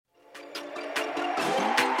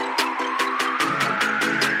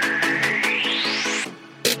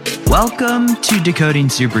Welcome to Decoding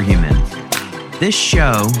Superhuman. This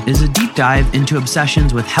show is a deep dive into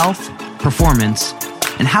obsessions with health, performance,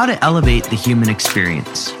 and how to elevate the human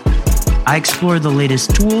experience. I explore the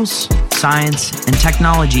latest tools, science, and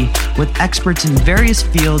technology with experts in various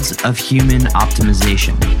fields of human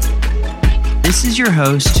optimization. This is your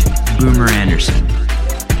host, Boomer Anderson.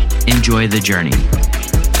 Enjoy the journey.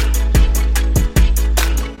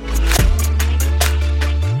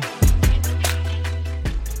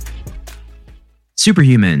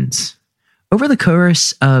 Superhumans. Over the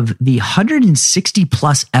course of the 160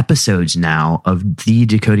 plus episodes now of the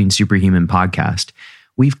Decoding Superhuman podcast,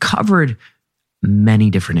 we've covered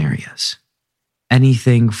many different areas.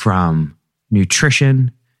 Anything from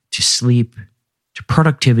nutrition to sleep to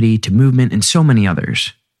productivity to movement and so many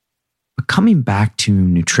others. But coming back to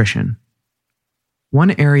nutrition,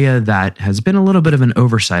 one area that has been a little bit of an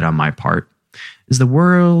oversight on my part is the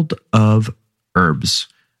world of herbs,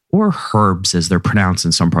 or herbs as they're pronounced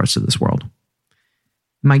in some parts of this world.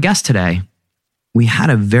 My guest today, we had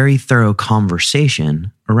a very thorough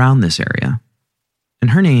conversation around this area,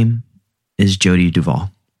 and her name is Jodi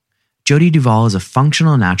Duvall. Jodi Duvall is a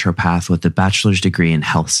functional naturopath with a bachelor's degree in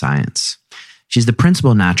health science. She's the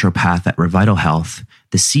principal naturopath at Revital Health,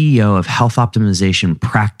 the CEO of Health Optimization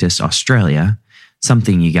Practice Australia,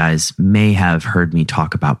 something you guys may have heard me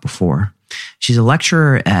talk about before. She's a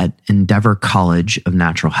lecturer at Endeavour College of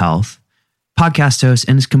Natural Health, podcast host,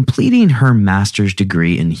 and is completing her master's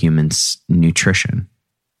degree in human nutrition.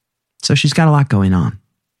 So she's got a lot going on.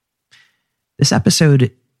 This episode,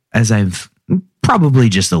 as I've probably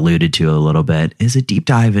just alluded to a little bit, is a deep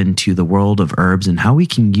dive into the world of herbs and how we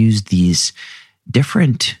can use these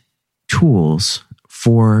different tools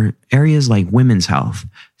for areas like women's health,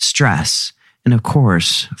 stress, and of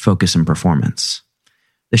course, focus and performance.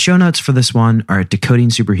 The show notes for this one are at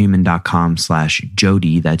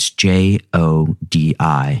decodingsuperhuman.com/Jodi. That's Jodi. And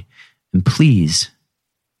please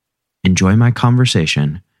enjoy my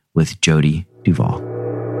conversation with Jodi Duvall.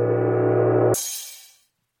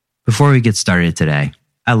 Before we get started today,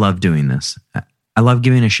 I love doing this. I love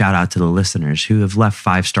giving a shout out to the listeners who have left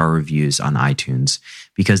 5-star reviews on iTunes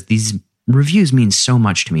because these reviews mean so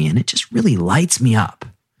much to me and it just really lights me up.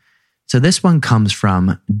 So this one comes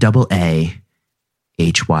from AAHYY.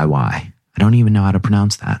 I don't even know how to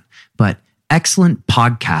pronounce that, but excellent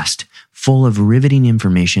podcast full of riveting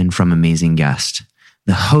information from amazing guests.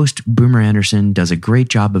 The host, Boomer Anderson, does a great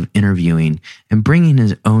job of interviewing and bringing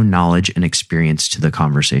his own knowledge and experience to the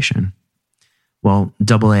conversation. Well,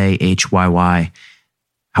 AAHYY,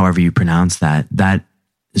 however you pronounce that, that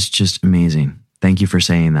is just amazing. Thank you for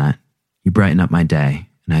saying that. You brighten up my day,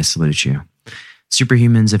 and I salute you.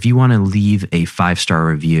 Superhumans, if you want to leave a 5-star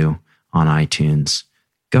review on iTunes,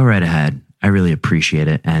 go right ahead. I really appreciate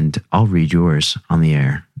it, and I'll read yours on the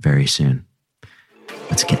air very soon.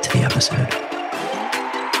 Let's get to the episode.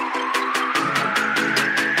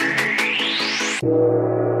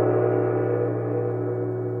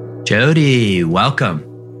 Jodi, welcome.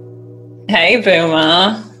 Hey,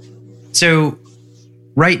 Boomer. So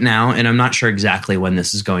right now, and I'm not sure exactly when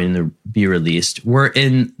this is going to be released, we're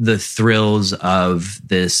in the thrills of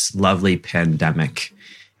this lovely pandemic.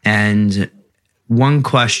 And one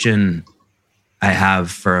question I have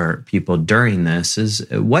for people during this is,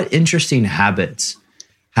 what interesting habits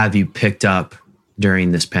have you picked up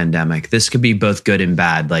during this pandemic? This could be both good and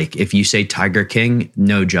bad. Like if you say Tiger King,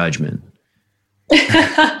 no judgment.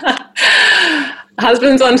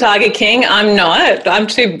 Husband's on Tiger King. I'm not. I'm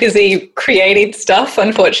too busy creating stuff,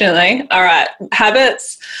 unfortunately. All right.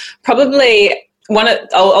 Habits. Probably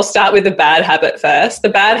I'll start with the bad habit first. The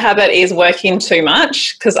bad habit is working too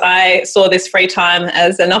much because I saw this free time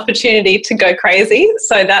as an opportunity to go crazy.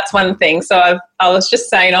 So that's one thing. So I was just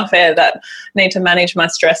saying off air that I need to manage my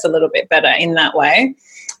stress a little bit better in that way.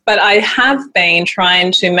 But I have been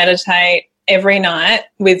trying to meditate every night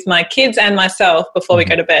with my kids and myself before we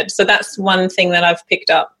go to bed. So that's one thing that I've picked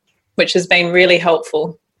up, which has been really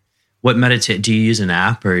helpful. What meditate? Do you use an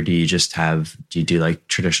app or do you do like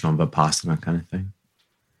traditional Vipassana kind of thing?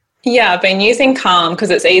 Yeah, I've been using Calm because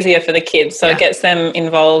it's easier for the kids. So it gets them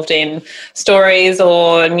involved in stories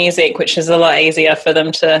or music, which is a lot easier for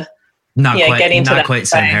them to get into that. Not quite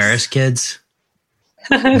Sam Harris kids.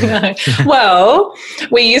 No. Well,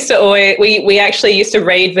 we actually used to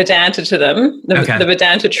read Vedanta to them, the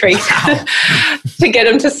Vedanta treat, to get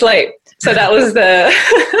them to sleep. So that was the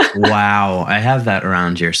Wow, I have that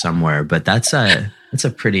around here somewhere, but that's a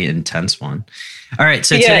pretty intense one. All right,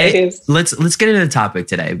 so today let's get into the topic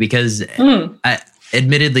today because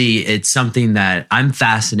admittedly it's something that I'm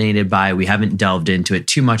fascinated by. We haven't delved into it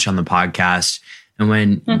too much on the podcast, And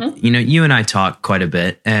when, you and I talk quite a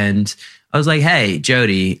bit, and I was like, hey,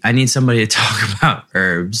 Jody, I need somebody to talk about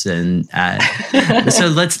herbs. And so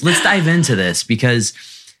let's dive into this, because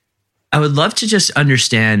I would love to just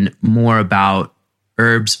understand more about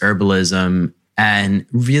herbs, herbalism, and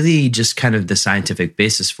really just kind of the scientific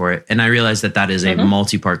basis for it. And I realize that is a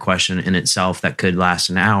multi-part question in itself that could last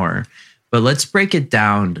an hour. But let's break it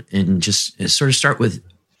down and just sort of start with,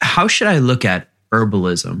 how should I look at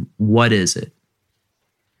herbalism? What is it?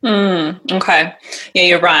 Okay. Yeah,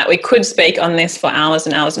 you're right. We could speak on this for hours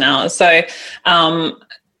and hours and hours. So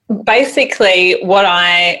basically what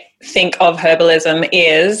I think of herbalism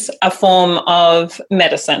is a form of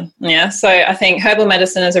medicine. Yeah. So I think herbal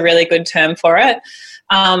medicine is a really good term for it.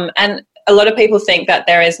 And a lot of people think that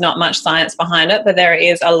there is not much science behind it, but there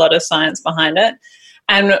is a lot of science behind it.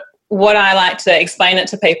 And what I like to explain it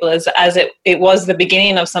to people is, as it was the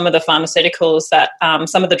beginning of some of the pharmaceuticals that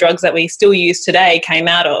some of the drugs that we still use today came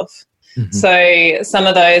out of. So some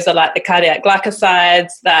of those are like the cardiac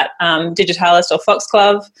glycosides, that digitalis or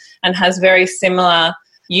foxglove, and has very similar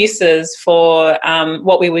uses for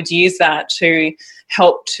what we would use that to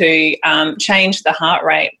help to change the heart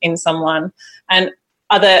rate in someone. And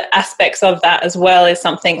other aspects of that as well is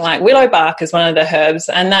something like willow bark is one of the herbs,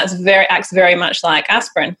 and that's acts very much like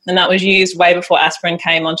aspirin, and that was used way before aspirin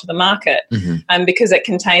came onto the market, because it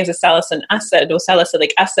contains a salicylate acid or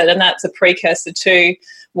salicylic acid, and that's a precursor to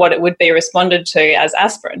what it would be responded to as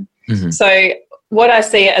aspirin. So what I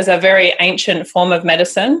see as a very ancient form of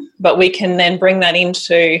medicine, but we can then bring that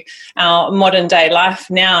into our modern day life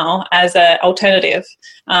now as an alternative.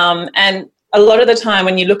 And a lot of the time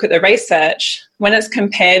when you look at the research, when it's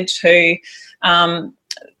compared to some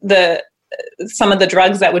of the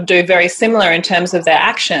drugs that would do very similar in terms of their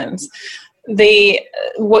actions,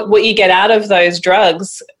 what you get out of those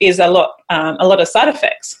drugs is a lot of side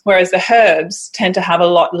effects, whereas the herbs tend to have a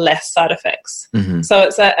lot less side effects. So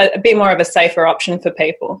it's a bit more of a safer option for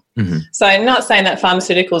people. So I'm not saying that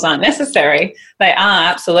pharmaceuticals aren't necessary. They are,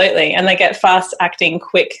 absolutely, and they get fast-acting,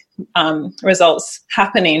 quick results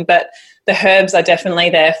happening, but the herbs are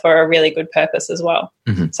definitely there for a really good purpose as well.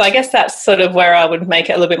 So I guess that's sort of where I would make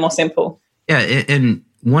it a little bit more simple. Yeah, and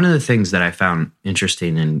one of the things that I found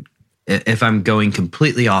interesting, and if I'm going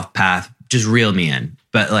completely off path, just reel me in,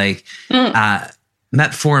 but like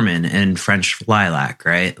metformin and French lilac,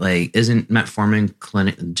 right? Like, isn't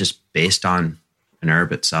metformin just based on an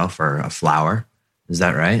herb itself or a flower? Is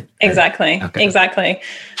that right? Exactly. Okay. Exactly.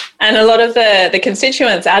 And a lot of the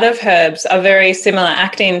constituents out of herbs are very similar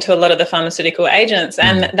acting to a lot of the pharmaceutical agents,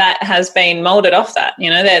 and that has been molded off that.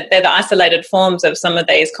 They're the isolated forms of some of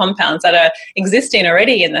these compounds that are existing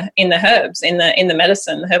already in the herbs, in the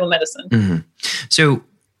medicine, the herbal medicine. So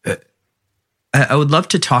I would love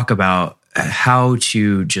to talk about how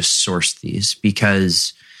to just source these,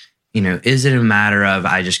 because is it a matter of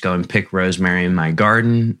I just go and pick rosemary in my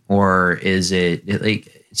garden, or is it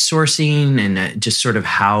like sourcing and just sort of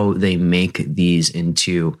how they make these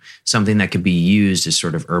into something that could be used as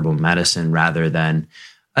sort of herbal medicine rather than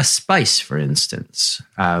a spice, for instance?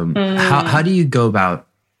 How do you go about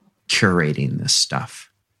curating this stuff?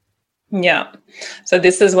 Yeah. So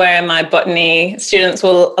this is where my botany students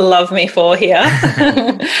will love me for here.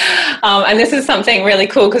 And this is something really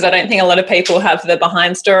cool, because I don't think a lot of people have the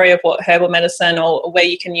behind story of what herbal medicine or where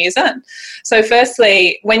you can use it. So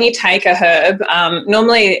firstly, when you take a herb,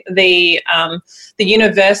 normally the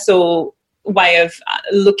universal way of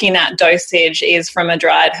looking at dosage is from a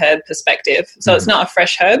dried herb perspective. So it's not a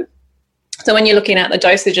fresh herb. So when you're looking at the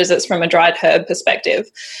dosages, it's from a dried herb perspective.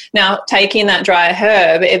 Now, taking that dry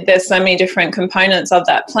herb, there's so many different components of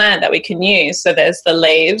that plant that we can use. So there's the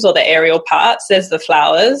leaves or the aerial parts, there's the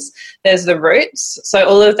flowers, there's the roots. So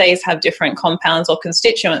all of these have different compounds or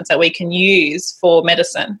constituents that we can use for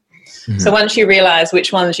medicine. So once you realize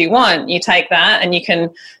which ones you want, you take that and you can,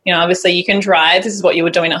 obviously you can dry it. This is what you were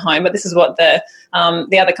doing at home, but this is what the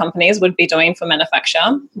other companies would be doing for manufacture.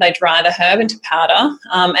 They dry the herb into powder,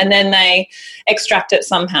 and then they extract it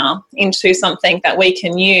somehow into something that we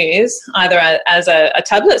can use either as a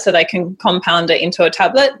tablet, so they can compound it into a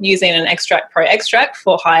tablet using an extract pro extract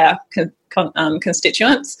for higher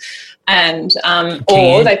constituents, and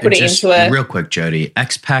or they put it into a real quick, Jody,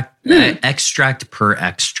 extract per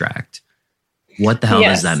extract. What the hell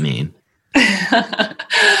does that mean?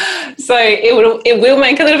 So it will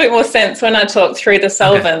make a little bit more sense when I talk through the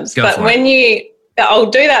solvents. Okay, but I'll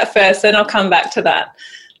do that first, and I'll come back to that.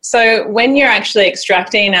 So when you're actually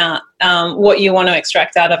extracting out what you want to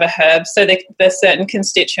extract out of a herb, so there's certain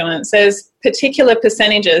constituents. There's particular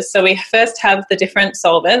percentages. So we first have the different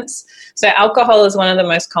solvents. So alcohol is one of the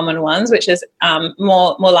most common ones, which is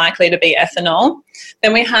more likely to be ethanol.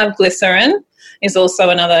 Then we have glycerin is also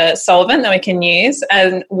another solvent that we can use,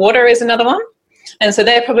 and water is another one. And so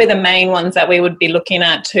they're probably the main ones that we would be looking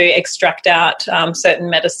at to extract out certain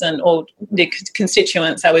medicine or the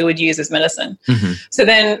constituents that we would use as medicine. Mm-hmm. So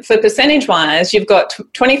then for percentage-wise, you've got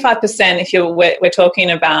 25% if we're talking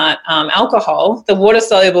about alcohol, the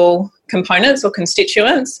water-soluble components or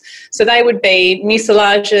constituents. So they would be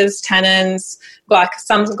mucilages, tannins,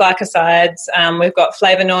 some glycosides. We've got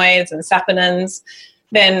flavonoids and saponins.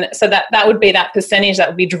 Then, so that would be that percentage that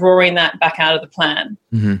would be drawing that back out of the plant.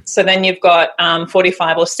 Mm-hmm. So then you've got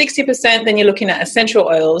 45 or 60%. Then you're looking at essential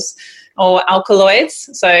oils or alkaloids.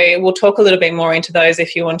 So we'll talk a little bit more into those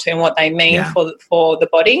if you want to and what they mean for the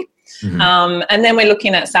body. Mm-hmm. And then we're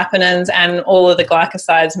looking at saponins and all of the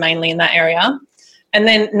glycosides mainly in that area. And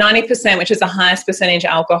then 90%, which is the highest percentage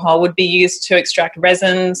alcohol, would be used to extract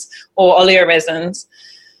resins or oleoresins.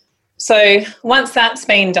 So once that's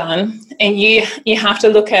been done, and you have to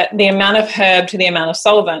look at the amount of herb to the amount of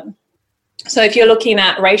solvent. So if you're looking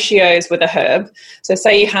at ratios with a herb, so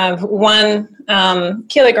say you have 1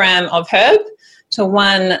 kilogram of herb to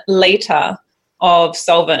 1 litre of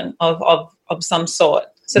solvent of some sort.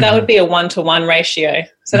 So that would be a 1-to-1 ratio.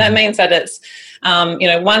 So that means that it's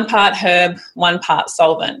 1 part herb, 1 part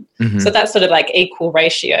solvent. Mm-hmm. So that's sort of like equal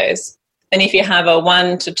ratios. And if you have a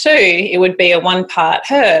 1-to-2, it would be a 1 part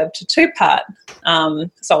herb to 2 part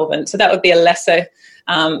solvent. So that would be a lesser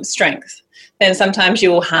strength. Then sometimes you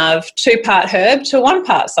will have 2 part herb to 1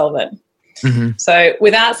 part solvent. Mm-hmm. So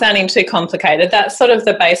without sounding too complicated, that's sort of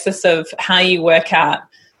the basis of how you work out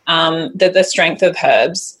the strength of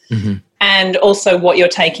herbs, mm-hmm. and also what you're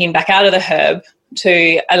taking back out of the herb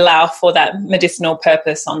to allow for that medicinal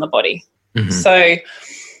purpose on the body. Mm-hmm. So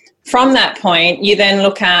from that point, you then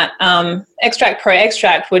look at extract pro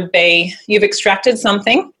extract would be you've extracted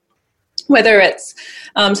something, whether it's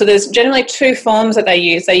so there's generally 2 forms that they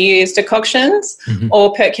use. They use decoctions, mm-hmm.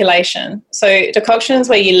 or percolation. So decoctions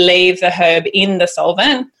where you leave the herb in the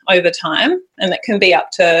solvent over time, and that can be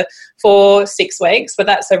up to 4-6 weeks, but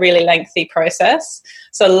that's a really lengthy process.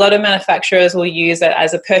 So a lot of manufacturers will use it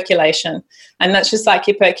as a percolation, and that's just like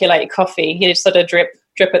you percolate coffee. You just sort of drip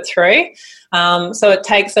it through. So it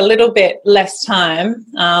takes a little bit less time,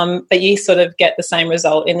 but you sort of get the same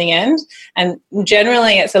result in the end. And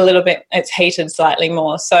generally it's heated slightly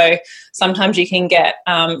more. So sometimes you can get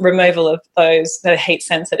removal of the heat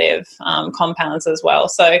sensitive compounds as well.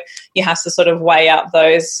 So you have to sort of weigh up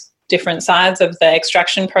those different sides of the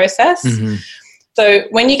extraction process. Mm-hmm. So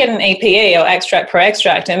when you get an EPE or extract per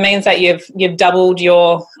extract, it means that you've doubled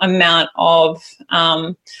your amount of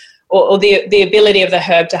or the ability of the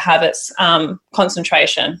herb to have its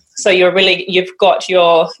concentration. So you've got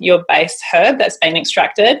your base herb that's been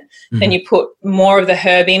extracted, mm-hmm. then you put more of the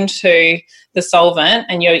herb into the solvent,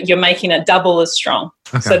 and you're making it double as strong.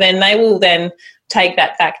 Okay. So then they will then take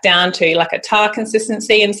that back down to like a tar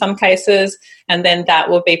consistency in some cases, and then that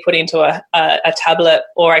will be put into a tablet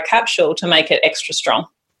or a capsule to make it extra strong.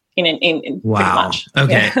 In wow. Pretty much.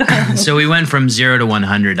 Okay. Yeah. So we went from 0 to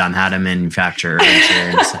 100 on how to manufacture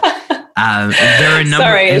herbs. There are a number.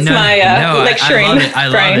 Sorry, it's my lecturing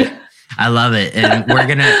brain. I love it, and we're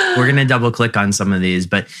gonna double click on some of these.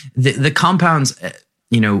 But the compounds,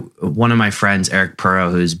 one of my friends, Eric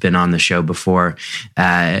Perro, who's been on the show before,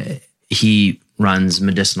 he runs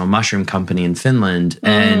Medicinal Mushroom Company in Finland,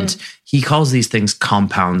 and he calls these things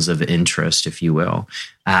compounds of interest, if you will.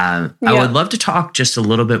 I would love to talk just a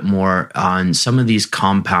little bit more on some of these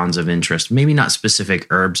compounds of interest, maybe not specific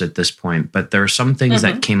herbs at this point, but there are some things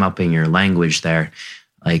that came up in your language there,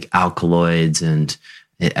 like alkaloids and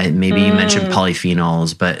maybe you mentioned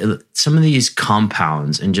polyphenols, but some of these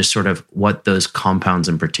compounds and just sort of what those compounds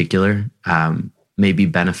in particular maybe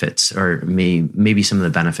benefits, or maybe some of the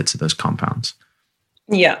benefits of those compounds.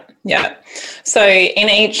 Yeah. So in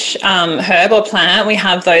each herb or plant, we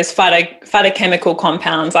have those phytochemical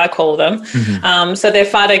compounds, I call them. Mm-hmm. So they're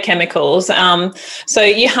phytochemicals. So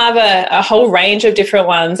you have a whole range of different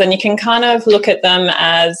ones, and you can kind of look at them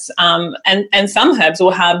as, and some herbs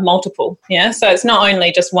will have multiple. Yeah. So it's not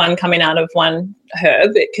only just one coming out of one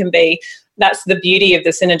herb. It can be. That's the beauty of the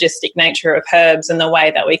synergistic nature of herbs, and the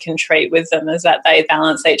way that we can treat with them is that they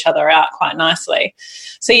balance each other out quite nicely.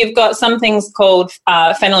 So you've got some things called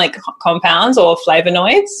phenolic compounds or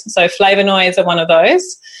flavonoids. So flavonoids are one of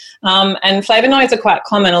those. And flavonoids are quite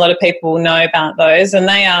common. A lot of people know about those, and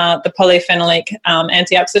they are the polyphenolic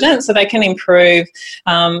antioxidants. So they can improve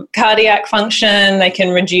cardiac function, they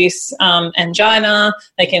can reduce angina,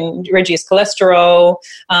 they can reduce cholesterol,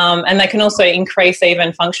 and they can also increase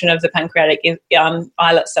even function of the pancreatic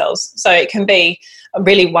islet cells. So it can be a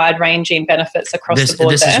really wide-ranging benefits across the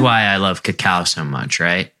board. This is why I love cacao so much,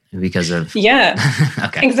 right? Because of okay.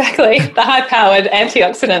 Exactly, the high-powered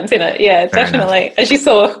antioxidants in it. Yeah, fair definitely. Enough. As you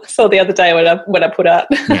saw the other day when I put up.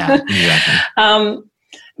 Yeah, exactly.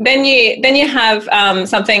 Then you have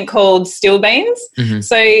something called still beans. Mm-hmm.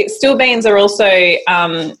 So still beans are also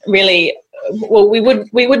really, well, we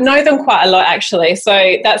would know them quite a lot actually.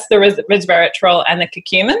 So that's the resveratrol and the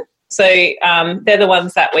curcumin. So they're the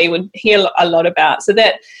ones that we would hear a lot about. So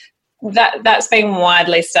that's been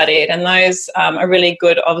widely studied, and those are really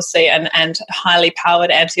good, obviously, and highly powered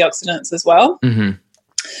antioxidants as well.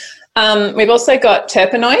 Mm-hmm. We've also got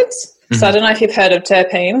terpenoids. Mm-hmm. So I don't know if you've heard of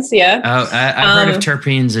terpenes. Yeah. Oh, I've heard of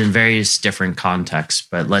terpenes in various different contexts,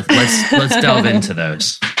 but let's delve into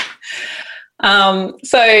those.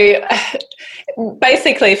 So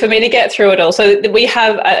basically, for me to get through it all, so we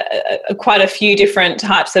have quite a few different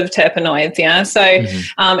types of terpenoids, yeah? So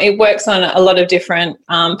it works on a lot of different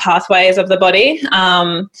pathways of the body,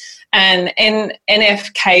 and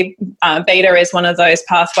NF-κ beta is one of those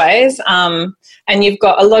pathways, and you've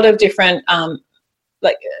got a lot of different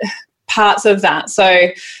parts of that. So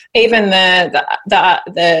even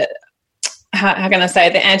the how can I say,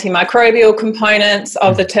 the antimicrobial components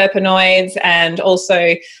of the terpenoids, and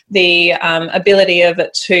also the ability of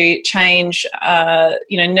it to change,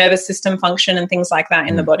 nervous system function and things like that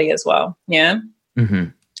in the body as well. Yeah. Mm-hmm.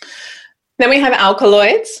 Then we have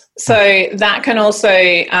alkaloids. So that can also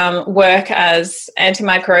work as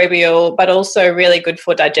antimicrobial, but also really good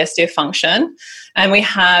for digestive function. And we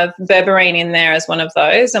have berberine in there as one of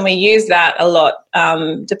those, and we use that a lot,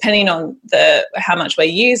 depending on how much we're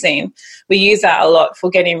using. We use that a lot for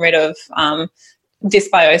getting rid of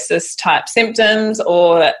dysbiosis type symptoms,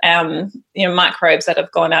 or microbes that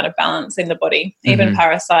have gone out of balance in the body, even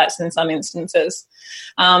parasites in some instances.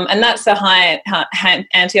 And that's a high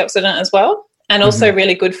antioxidant as well, and also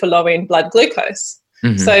really good for lowering blood glucose.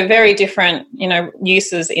 Mm-hmm. So very different,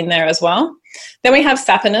 uses in there as well. Then we have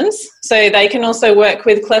saponins. So they can also work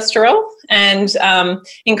with cholesterol and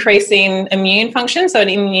increasing immune function, so an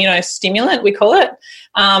immunostimulant, we call it,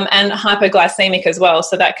 and hypoglycemic as well.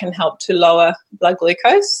 So that can help to lower blood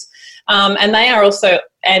glucose. And they are also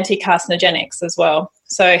anti-carcinogenics as well,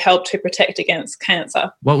 so help to protect against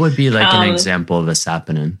cancer. What would be an example of a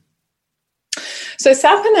saponin? So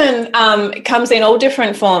saponin comes in all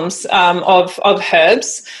different forms of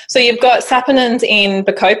herbs. So you've got saponins in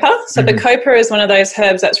bacopa. So bacopa is one of those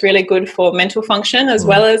herbs that's really good for mental function as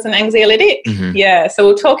well as an anxiolytic. Mm-hmm. Yeah, so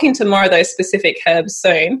we'll talk into more of those specific herbs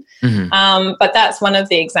soon. Mm-hmm. But that's one of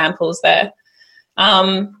the examples there.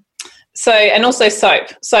 So, and also soap.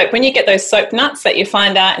 When you get those soap nuts that you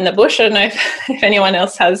find out in the bush, I don't know if anyone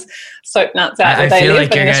else has soap nuts out where they live,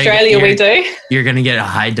 but in Australia we do. You're going to get a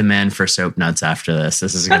high demand for soap nuts after this.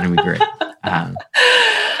 This is going to be great.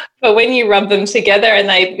 But when you rub them together and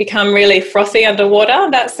they become really frothy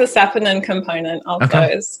underwater, that's the saponin component of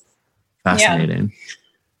those. Fascinating.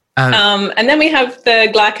 Yeah. And then we have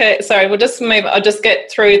the sorry, we'll just move. I'll just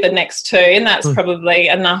get through the next two, and that's probably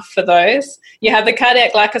enough for those. You have the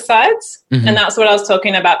cardiac glycosides, and that's what I was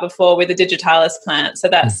talking about before with the digitalis plant. So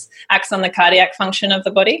that's acts on the cardiac function of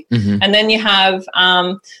the body. And then you have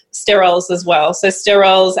sterols as well. So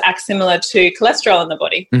sterols act similar to cholesterol in the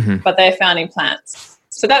body, but they're found in plants.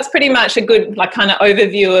 So that's pretty much a good kind of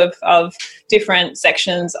overview of different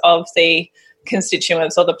sections of the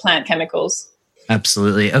constituents or the plant chemicals.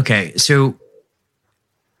 Absolutely. Okay. So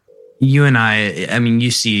you and I mean,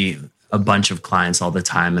 you see a bunch of clients all the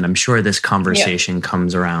time, and I'm sure this conversation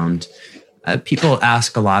comes around. People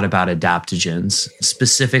ask a lot about adaptogens,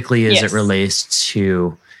 specifically as it relates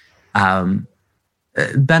to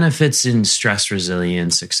benefits in stress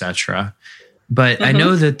resilience, etc. But I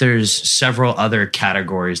know that there's several other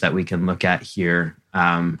categories that we can look at here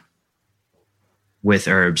with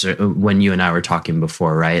herbs, when you and I were talking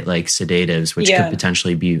before, right? Like sedatives, which could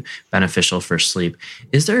potentially be beneficial for sleep.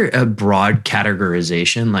 Is there a broad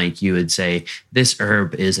categorization? Like you would say, this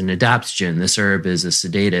herb is an adaptogen, this herb is a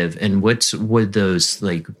sedative. And what would those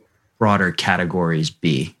broader categories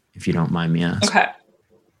be, if you don't mind me asking? Okay.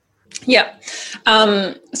 Yeah.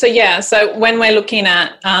 So when we're looking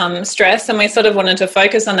at stress, and we sort of wanted to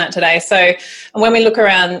focus on that today. So when we look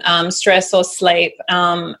around stress or sleep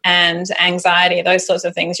and anxiety, those sorts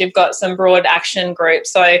of things, you've got some broad action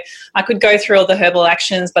groups. So I could go through all the herbal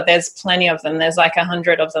actions, but there's plenty of them. There's like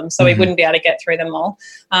 100 of them. So we wouldn't be able to get through them all.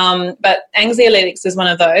 But anxiolytics is one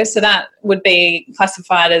of those. So that would be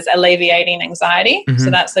classified as alleviating anxiety. So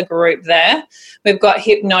that's a group there. We've got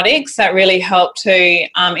hypnotics that really help to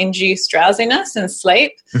induce drowsiness and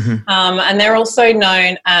sleep. And they're also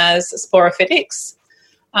known as sporophytics.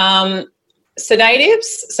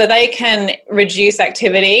 Sedatives, so they can reduce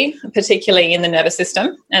activity, particularly in the nervous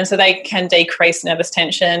system, and so they can decrease nervous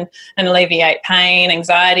tension and alleviate pain,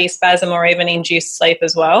 anxiety, spasm, or even induce sleep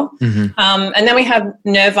as well. And then we have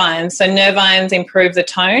nervines. So nervines improve the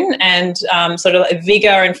tone and sort of vigor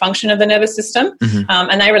and function of the nervous system,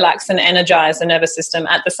 and they relax and energize the nervous system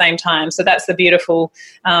at the same time. So that's the beautiful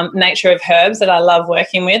nature of herbs that I love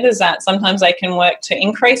working with, is that sometimes they can work to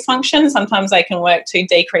increase function, sometimes they can work to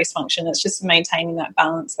decrease function. It's just maintaining that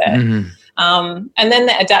balance there. And then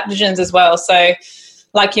the adaptogens as well. So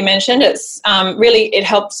like you mentioned, it's really, it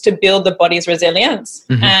helps to build the body's resilience,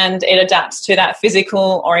 and it adapts to that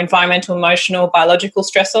physical or environmental, emotional, biological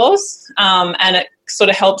stressors, and it sort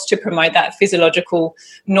of helps to promote that physiological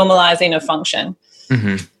normalizing of function.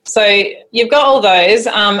 So you've got all those,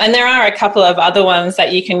 and there are a couple of other ones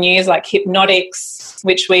that you can use, like hypnotics,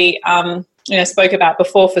 which we spoke about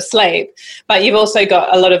before for sleep, but you've also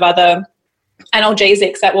got a lot of other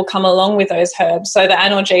analgesics that will come along with those herbs. So the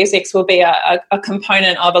analgesics will be a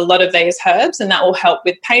component of a lot of these herbs, and that will help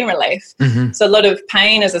with pain relief. So a lot of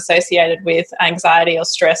pain is associated with anxiety or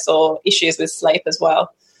stress or issues with sleep as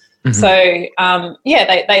well. So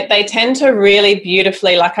they tend to really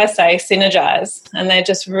beautifully, like I say, synergize, and they're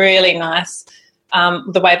just really nice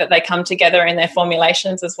the way that they come together in their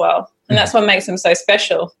formulations as well. And that's what makes them so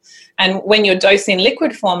special. And when you're dosing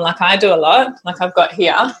liquid form, like I do a lot, like I've got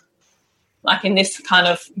here, like in this kind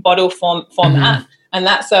of bottle format, and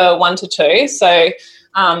that's a 1 to 2. So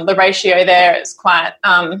the ratio there is quite,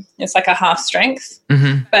 it's like a half strength.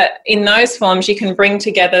 But in those forms, you can bring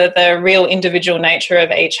together the real individual nature of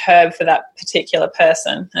each herb for that particular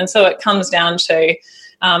person. And so it comes down to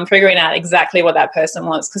figuring out exactly what that person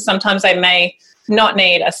wants, because sometimes they may not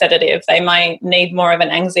need a sedative. They may need more of an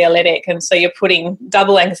anxiolytic, and so you're putting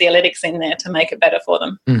double anxiolytics in there to make it better for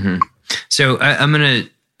them. So I'm going to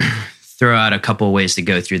throw out a couple of ways to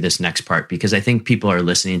go through this next part, because I think people are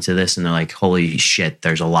listening to this and they're like, holy shit,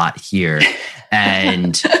 there's a lot here.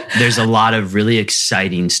 And there's a lot of really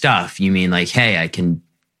exciting stuff. You mean like, hey, I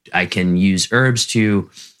can use herbs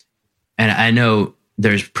to, and I know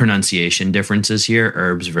there's pronunciation differences here,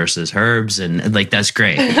 herbs versus herbs, and like, that's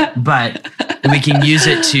great. But we can use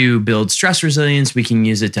it to build stress resilience. We can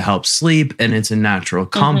use it to help sleep, and it's a natural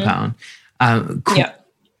compound.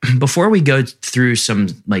 Before we go through some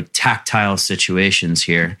like tactile situations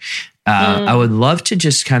here, I would love to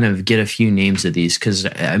just kind of get a few names of these, because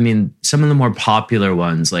I mean, some of the more popular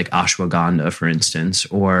ones like ashwagandha, for instance,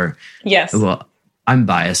 or well, I'm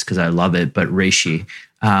biased because I love it, but reishi,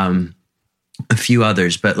 a few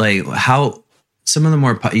others, but like how some of the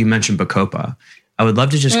more you mentioned bacopa. I would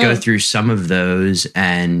love to just go through some of those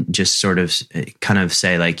and just sort of kind of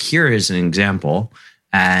say like, here is an example,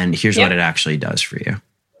 and here's what it actually does for you.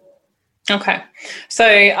 Okay, so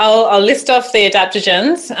I'll list off the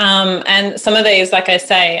adaptogens, and some of these, like I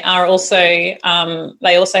say, are also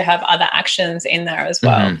they also have other actions in there as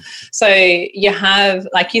well. So you have,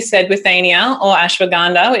 like you said, withania or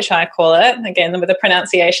ashwagandha, which I call it. Again, the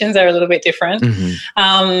pronunciations are a little bit different.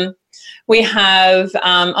 We have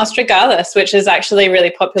astragalus, which is actually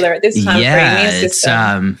really popular at this time for the immune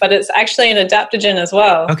system, but it's actually an adaptogen as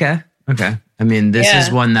well. Okay. I mean, this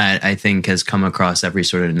is one that I think has come across every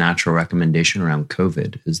sort of natural recommendation around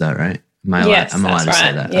COVID. Is that right? I'm allowed to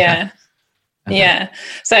say that. Yeah.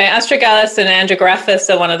 So astragalus and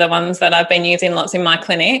andrographis are one of the ones that I've been using lots in my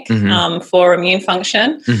clinic for immune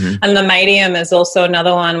function. And the medium is also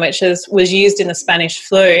another one which was used in the Spanish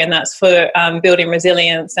flu, and that's for building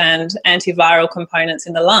resilience and antiviral components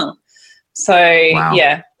in the lung. So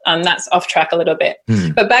that's off track a little bit.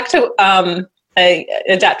 But back to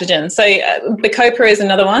adaptogen. So bacopa is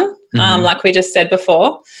another one, like we just said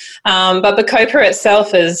before. But bacopa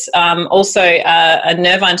itself is also a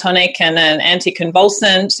nervine tonic and an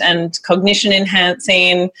anticonvulsant and cognition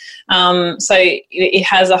enhancing. So it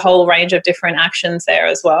has a whole range of different actions there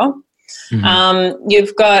as well.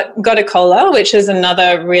 You've got gotukola, which is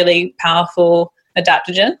another really powerful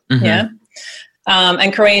adaptogen.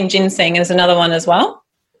 And Korean ginseng is another one as well.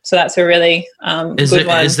 So that's a really good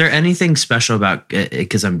one. Is there anything special about,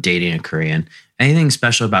 because I'm dating a Korean, anything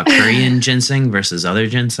special about Korean ginseng versus other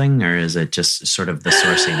ginseng, or is it just sort of the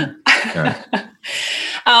sourcing?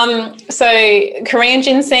 So Korean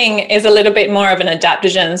ginseng is a little bit more of an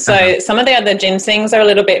adaptogen. So some of the other ginsengs are a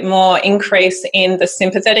little bit more increase in the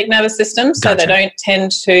sympathetic nervous system. So they don't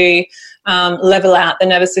tend to level out the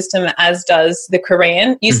nervous system as does the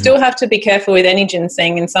Korean. You still have to be careful with any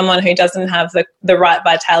ginseng and someone who doesn't have the right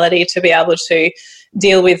vitality to be able to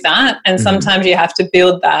deal with that. And sometimes you have to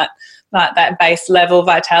build that base level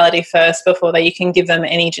vitality first before that you can give them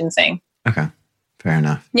any ginseng. Okay, fair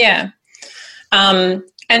enough. Yeah.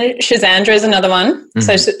 And Schizandra is another one.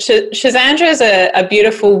 So Schizandra is a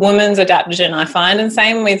beautiful woman's adaptogen, I find, and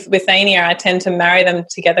same with Withania. I tend to marry them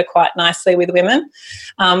together quite nicely with women.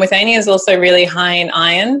 Withania is also really high in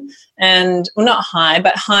iron, and well, not high,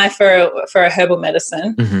 but high for a herbal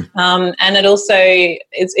medicine. And it also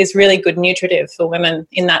is really good nutritive for women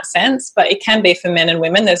in that sense, but it can be for men and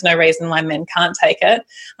women. There's no reason why men can't take it.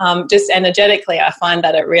 Just energetically, I find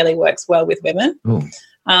that it really works well with women.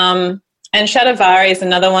 And Shatavari is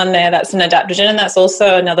another one there that's an adaptogen, and that's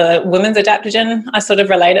also another women's adaptogen I sort of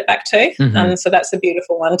relate it back to. So that's a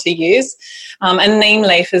beautiful one to use. And neem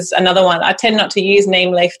leaf is another one. I tend not to use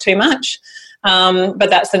neem leaf too much, but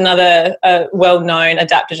that's another well-known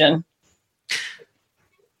adaptogen.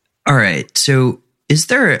 All right. So is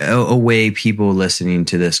there a way people listening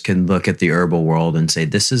to this can look at the herbal world and say,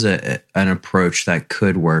 this is an approach that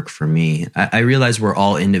could work for me? I realize we're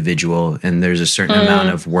all individual and there's a certain amount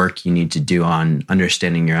of work you need to do on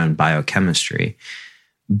understanding your own biochemistry.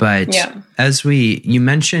 But as you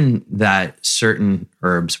mentioned that certain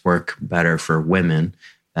herbs work better for women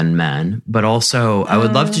than men, but also I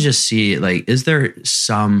would love to just see, like, is there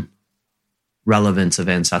some relevance of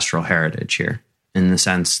ancestral heritage here in the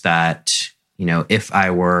sense that, you know, if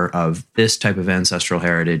I were of this type of ancestral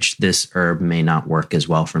heritage, this herb may not work as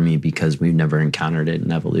well for me because we've never encountered it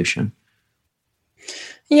in evolution?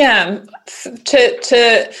 Yeah,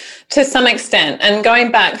 to some extent. And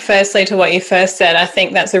going back firstly to what you first said, I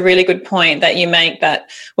think that's a really good point that you make, that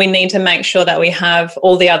we need to make sure that we have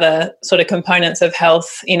all the other sort of components of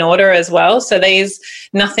health in order as well. So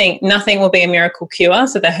nothing will be a miracle cure.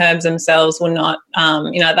 So the herbs themselves will not,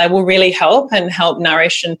 they will really help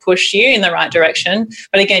nourish and push you in the right direction.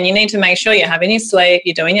 But again, you need to make sure you're having your sleep,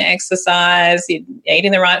 you're doing your exercise, you're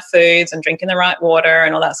eating the right foods and drinking the right water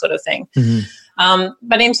and all that sort of thing.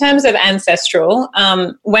 But in terms of ancestral,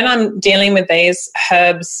 when I'm dealing with these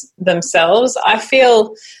herbs themselves, I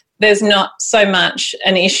feel there's not so much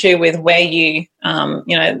an issue with where the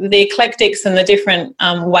eclectics and the different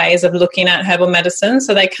ways of looking at herbal medicine.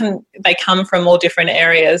 So they come from all different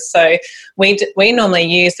areas. So we normally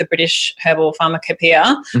use the British Herbal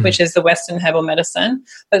Pharmacopoeia, which is the Western herbal medicine.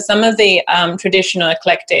 But some of the traditional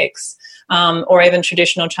eclectics, or even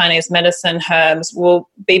traditional Chinese medicine herbs will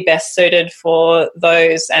be best suited for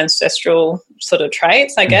those ancestral sort of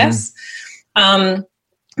traits, I guess.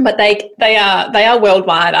 But they are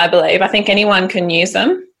worldwide, I believe. I think anyone can use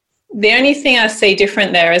them. The only thing I see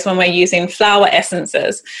different there is when we're using flower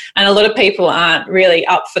essences, and a lot of people aren't really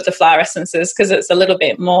up for the flower essences because it's a little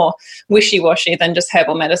bit more wishy-washy than just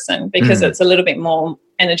herbal medicine because it's a little bit more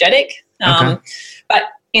energetic. But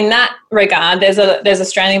in that regard, there's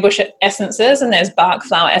Australian bush essences and there's bark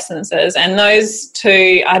flower essences, and those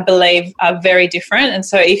two, I believe, are very different. And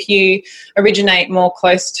so if you originate more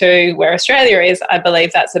close to where Australia is, I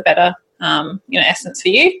believe that's a better essence for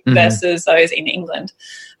you versus those in England.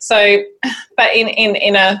 So, but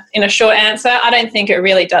in a short answer, I don't think it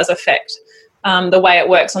really does affect the way it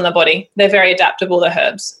works on the body. They're very adaptable, the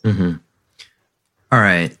herbs. All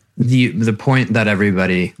right. The point that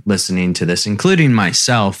everybody listening to this, including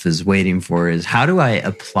myself, is waiting for is, how do I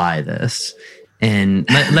apply this? And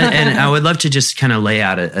and I would love to just kind of lay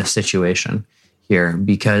out a situation here,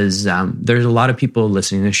 because there's a lot of people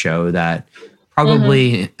listening to the show that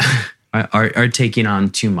probably are taking on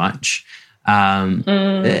too much,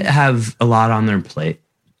 have a lot on their plate,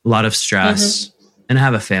 a lot of stress, and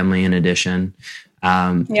have a family in addition,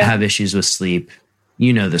 have issues with sleep.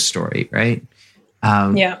 You know the story, right?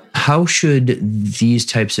 How should these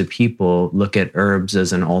types of people look at herbs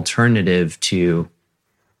as an alternative to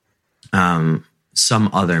some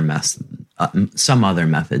other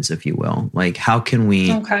methods, if you will? Like, how can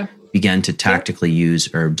we begin to tactically use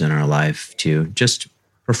herbs in our life to just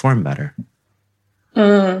perform better?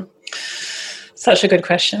 Such a good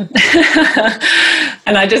question.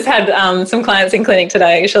 And I just had some clients in clinic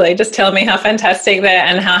today actually just tell me how fantastic they are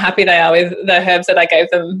and how happy they are with the herbs that I gave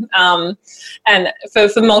them, and for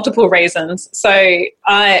multiple reasons. So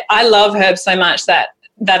I love herbs so much that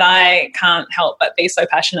that I can't help but be so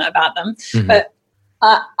passionate about them. But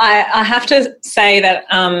I have to say that,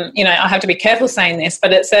 I have to be careful saying this,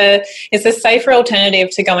 but it's a safer alternative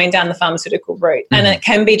to going down the pharmaceutical route, and it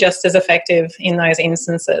can be just as effective in those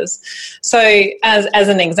instances. So as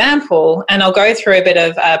an example, and I'll go through a bit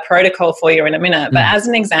of a protocol for you in a minute, but as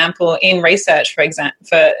an example, in research,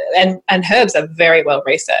 and herbs are very well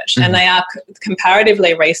researched, and they are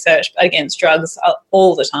comparatively researched against drugs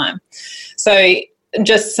all the time. So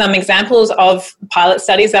just some examples of pilot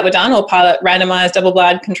studies that were done, or pilot randomized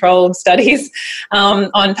double-blind controlled studies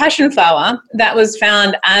on passion flower that was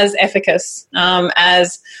found as efficacious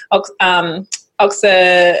as I'll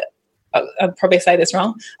probably say this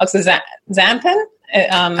wrong, oxazepam.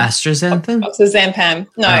 Astaxanthin? Oxazepam.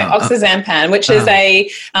 No, oxazepam, which is a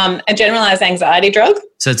generalized anxiety drug.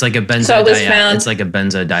 So it's like a it's like a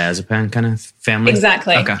benzodiazepam kind of family?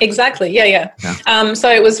 Exactly. Okay. Exactly. Yeah. So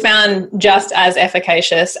it was found just as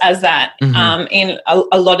efficacious as that in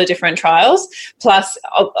a lot of different trials, plus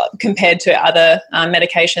compared to other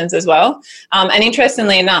medications as well. And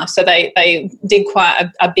interestingly enough, so they did quite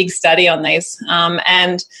a big study on these,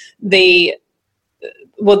 and the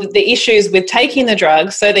issues with taking the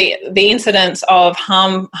drug, so the incidence of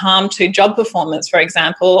harm to job performance, for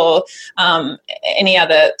example, or any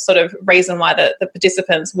other sort of reason why the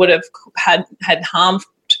participants would have had harm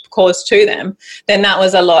caused to them, then that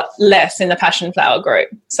was a lot less in the passion flower group.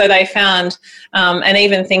 So they found, and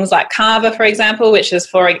even things like kava, for example, which is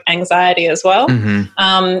for anxiety as well,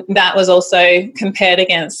 that was also compared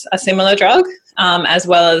against a similar drug, as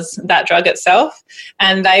well as that drug itself,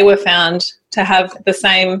 and they were found to have the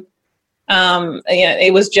same,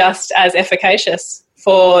 it was just as efficacious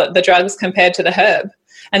for the drugs compared to the herb.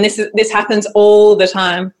 And this happens all the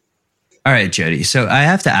time. All right, Jody. So I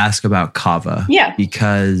have to ask about kava. Yeah.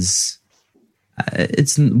 Because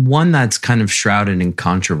it's one that's kind of shrouded in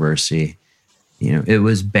controversy. It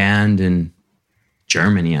was banned in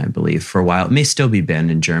Germany, I believe, for a while. It may still be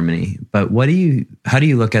banned in Germany. But how do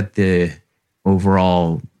you look at the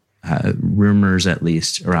overall rumors, at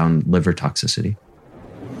least, around liver toxicity?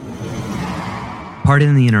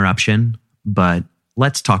 Pardon the interruption, but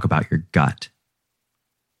let's talk about your gut.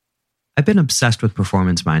 I've been obsessed with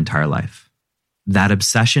performance my entire life. That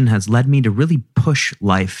obsession has led me to really push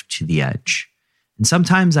life to the edge. And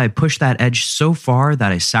sometimes I push that edge so far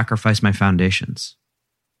that I sacrifice my foundations.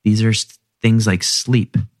 These are things like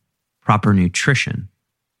sleep, proper nutrition,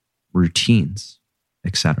 routines,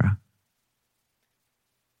 etc.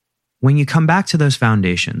 When you come back to those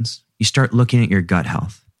foundations, you start looking at your gut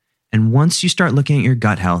health. And once you start looking at your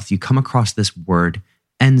gut health, you come across this word,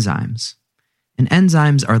 enzymes. And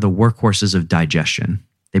enzymes are the workhorses of digestion.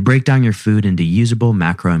 They break down your food into usable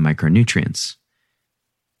macro and micronutrients.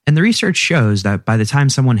 And the research shows that by the time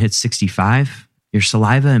someone hits 65, your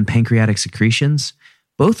saliva and pancreatic secretions,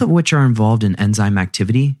 both of which are involved in enzyme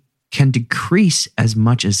activity, can decrease as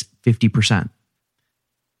much as 50%.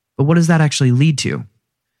 But what does that actually lead to?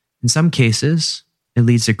 In some cases, it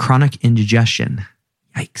leads to chronic indigestion.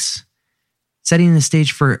 Yikes. Setting the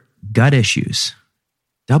stage for gut issues.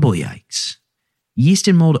 Double yikes. Yeast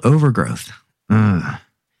and mold overgrowth. Ugh.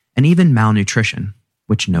 And even malnutrition,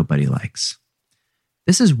 which nobody likes.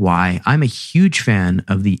 This is why I'm a huge fan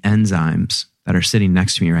of the enzymes that are sitting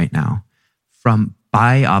next to me right now from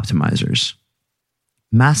Bioptimizers.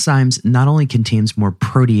 Masszymes not only contains more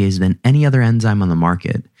protease than any other enzyme on the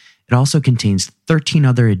market, it also contains 13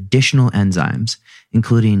 other additional enzymes,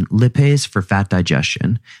 including lipase for fat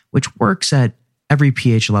digestion, which works at every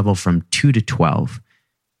pH level from 2 to 12.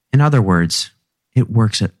 In other words, it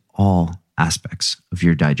works at all aspects of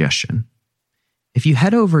your digestion. If you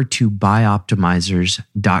head over to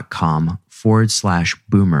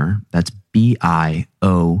bioptimizers.com/boomer, that's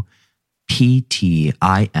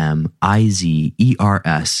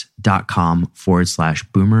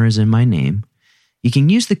BIOPTIMIZERS.com/boomer is in my name. You can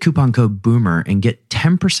use the coupon code BOOMER and get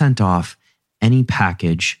 10% off any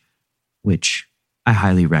package, which I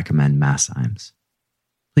highly recommend Masszymes.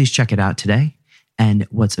 Please check it out today. And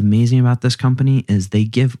what's amazing about this company is they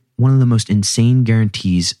give one of the most insane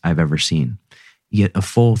guarantees I've ever seen. You get a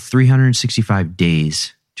full 365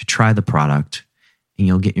 days to try the product, and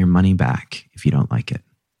you'll get your money back if you don't like it.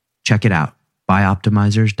 Check it out,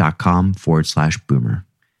 bioptimizers.com/boomer.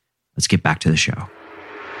 Let's get back to the show.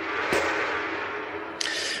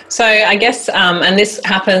 So I guess, and this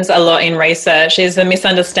happens a lot in research, is a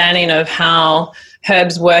misunderstanding of how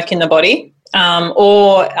herbs work in the body,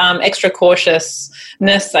 or extra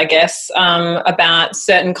cautiousness, I guess, about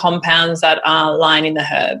certain compounds that are lying in the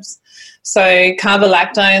herbs. So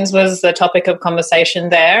carbolactones was the topic of conversation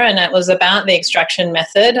there, and it was about the extraction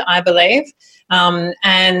method, I believe.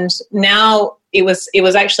 And now it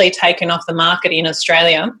was actually taken off the market in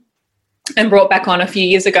Australia and brought back on a few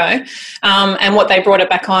years ago. And what they brought it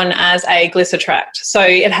back on as a glycetract. So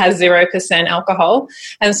it has 0% alcohol.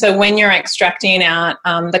 And so when you're extracting out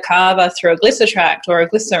the kava through a glycetract or a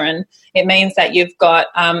glycerin, it means that you've got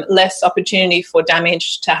less opportunity for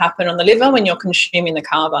damage to happen on the liver when you're consuming the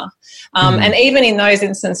kava. And even in those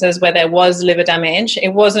instances where there was liver damage,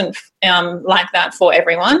 it wasn't like that for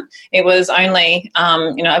everyone. It was only,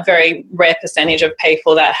 a very rare percentage of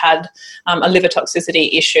people that had a liver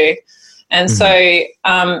toxicity issue. And so,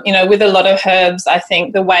 with a lot of herbs, I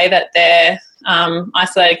think the way that their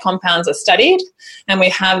isolated compounds are studied, and we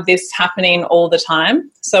have this happening all the time.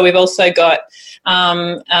 So we've also got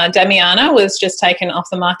Damiana was just taken off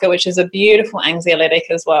the market, which is a beautiful anxiolytic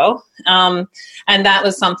as well. And that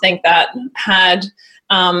was something that had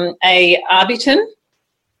a arbutin,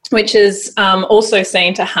 which is also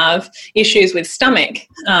seen to have issues with stomach,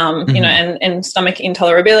 and stomach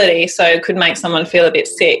intolerability, so it could make someone feel a bit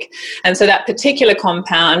sick. And so that particular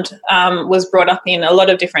compound was brought up in a lot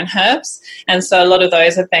of different herbs, and so a lot of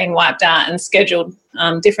those have been wiped out and scheduled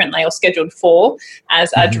differently or scheduled for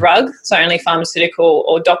as a drug, so only pharmaceutical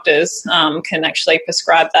or doctors can actually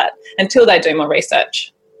prescribe that until they do more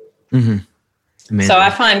research. Amazing. So I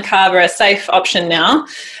find kava a safe option now,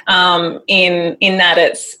 in that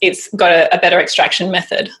it's got a better extraction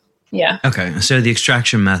method. Yeah. Okay. So the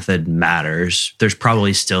extraction method matters. There's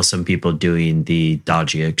probably still some people doing the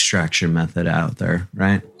dodgy extraction method out there,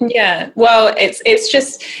 right? Yeah. Well, it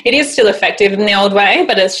is still effective in the old way,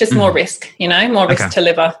 but it's just more risk, more risk to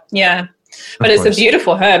liver. Yeah. But it's a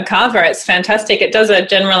beautiful herb, kava. It's fantastic. It does a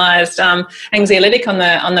generalized anxiolytic on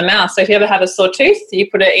the mouth. So if you ever have a sore tooth, you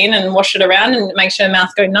put it in and wash it around, and it makes your mouth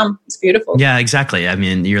go numb. It's beautiful. Yeah, exactly. I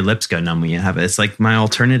mean, your lips go numb when you have it. It's like my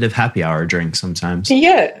alternative happy hour drink sometimes.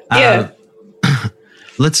 Yeah, yeah.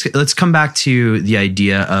 Let's come back to the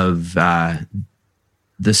idea of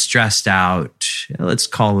the stressed out.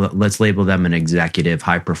 Let's label them an executive,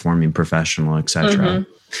 high performing professional, etc.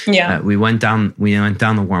 Yeah, we went down the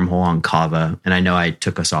wormhole on kava, and I know I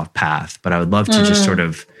took us off path, but I would love to just sort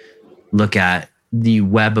of look at the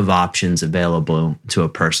web of options available to a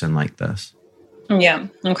person like this. Yeah.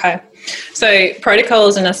 Okay. So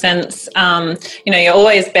protocols, in a sense, you're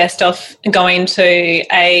always best off going to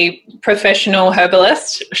a professional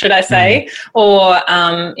herbalist, should I say, or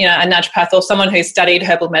a naturopath or someone who's studied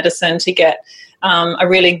herbal medicine to get a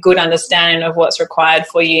really good understanding of what's required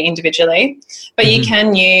for you individually. But you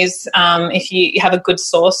can use, if you have a good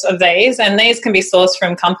source of these, and these can be sourced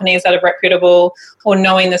from companies that are reputable or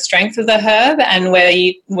knowing the strength of the herb and where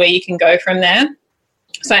you can go from there.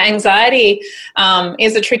 So anxiety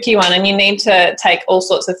is a tricky one, and you need to take all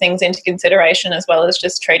sorts of things into consideration as well as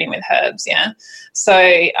just treating with herbs, yeah. So,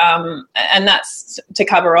 and that's to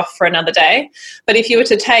cover off for another day. But if you were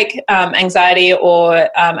to take anxiety or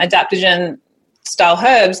adaptogen style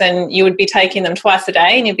herbs, and you would be taking them twice a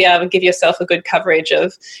day, and you'd be able to give yourself a good coverage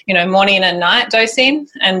of, morning and night dosing,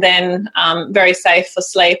 and then very safe for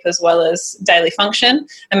sleep as well as daily function,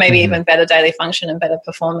 and maybe even better daily function and better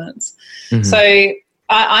performance. So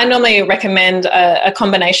I normally recommend a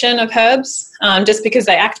combination of herbs just because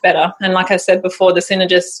they act better. And like I said before, the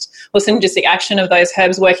synergistic action of those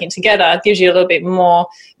herbs working together gives you a little bit more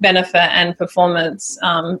benefit and performance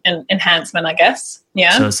and enhancement, I guess.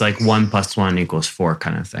 Yeah. So it's like 1 + 1 = 4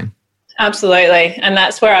 kind of thing. Absolutely. And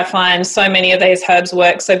that's where I find so many of these herbs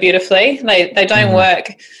work so beautifully. They don't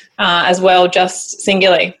work as well just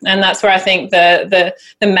singularly. And that's where I think the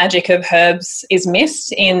magic of herbs is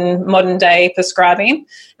missed in modern day prescribing.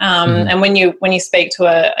 And when you speak to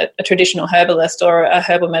a traditional herbalist or a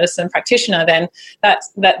herbal medicine practitioner, then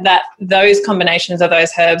those combinations of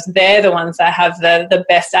those herbs, they're the ones that have the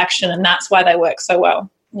best action, and that's why they work so well.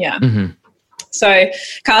 Yeah. So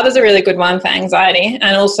kava is a really good one for anxiety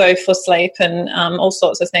and also for sleep and all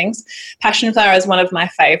sorts of things. Passion flower is one of my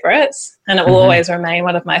favourites, and it will always remain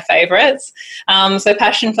one of my favourites. So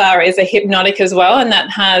passion flower is a hypnotic as well, and that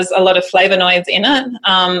has a lot of flavonoids in it,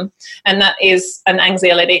 and that is an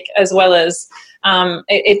anxiolytic as well as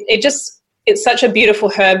it's such a beautiful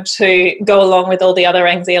herb to go along with all the other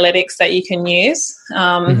anxiolytics that you can use.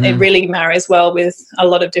 It really marries well with a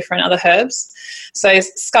lot of different other herbs. So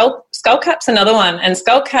skullcap's another one, and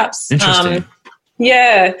skullcap's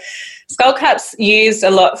skullcap's used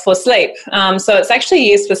a lot for sleep. So it's actually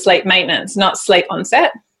used for sleep maintenance, not sleep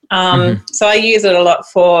onset. So I use it a lot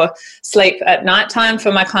for sleep at nighttime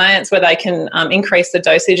for my clients, where they can increase the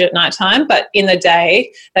dosage at nighttime, but in the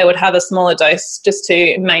day they would have a smaller dose just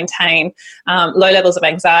to maintain low levels of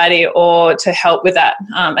anxiety or to help with that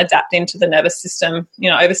adapting to the nervous system,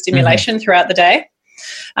 overstimulation throughout the day.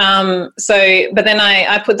 But then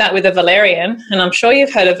I put that with a valerian, and I'm sure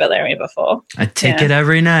you've heard of valerian before. I take it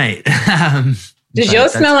every night. Does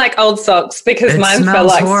yours smell like old socks? Because mine smell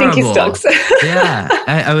like stinky socks. Yeah.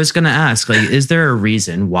 I was going to ask, is there a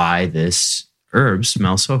reason why this herb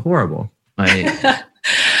smells so horrible?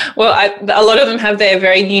 Well, a lot of them have their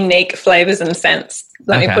very unique flavors and scents.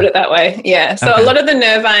 Let me put it that way. Yeah. So a lot of the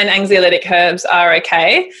nervine anxiolytic herbs are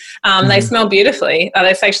okay. They smell beautifying.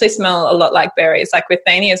 They actually smell a lot like berries. Like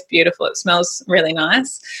withania is beautiful. It smells really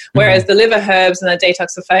nice. Whereas the liver herbs and the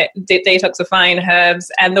detoxifying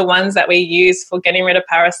herbs and the ones that we use for getting rid of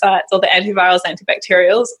parasites or the antivirals,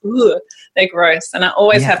 antibacterials, they're gross. And I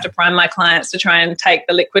always have to prime my clients to try and take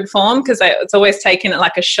the liquid form, because it's always taken it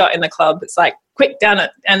like a shot in the club. It's like, quick, down it,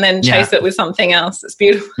 and then chase it with something else. It's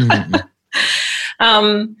beautiful.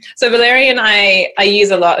 So valerian I use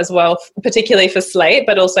a lot as well, particularly for sleep,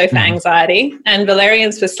 but also for anxiety. And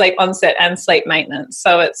valerian's for sleep onset and sleep maintenance.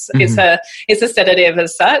 So it's a sedative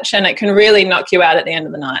as such, and it can really knock you out at the end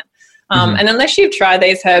of the night. And unless you've tried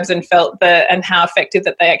these herbs and felt and how effective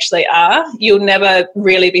that they actually are, you'll never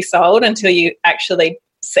really be sold until you actually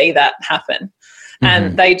see that happen.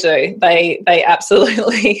 And they do. They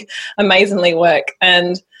absolutely amazingly work.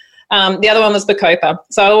 And the other one was Bacopa.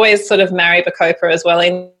 So I always sort of marry Bacopa as well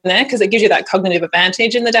in there, because it gives you that cognitive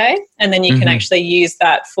advantage in the day, and then you can actually use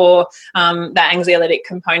that for that anxiolytic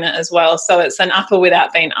component as well. So it's an upper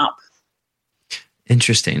without being up.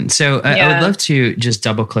 Interesting. So I would love to just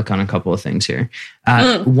double click on a couple of things here.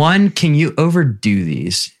 One, can you overdo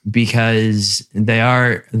these? Because they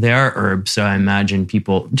are herbs. So I imagine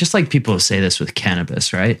people say this with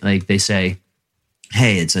cannabis, right? Like they say,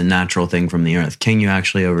 hey, it's a natural thing from the earth. Can you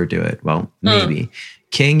actually overdo it? Well, maybe.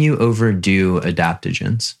 Can you overdo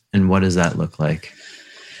adaptogens? And what does that look like?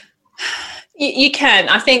 You can.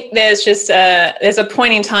 I think there's just there's a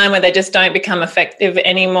point in time where they just don't become effective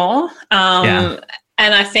anymore.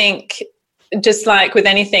 And I think, just like with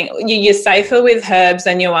anything, you're safer with herbs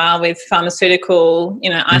than you are with pharmaceutical,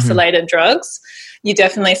 isolated drugs. You're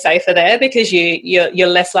definitely safer there, because you're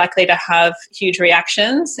less likely to have huge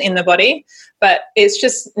reactions in the body. But it's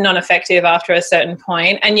just non-effective after a certain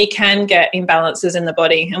point, and you can get imbalances in the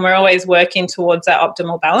body. And we're always working towards that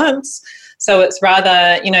optimal balance. So it's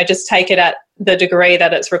rather, just take it at the degree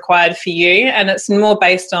that it's required for you. And it's more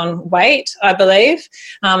based on weight, I believe.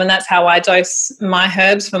 And that's how I dose my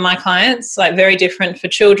herbs for my clients, like very different for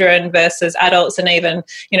children versus adults, and even,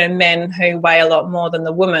 men who weigh a lot more than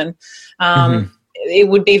the woman. It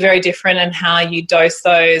would be very different in how you dose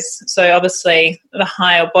those. So obviously the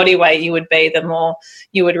higher body weight you would be, the more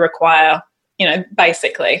you would require,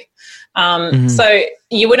 basically. So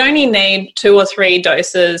you would only need 2 or 3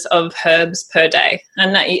 doses of herbs per day,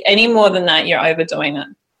 and that any more than that, you're overdoing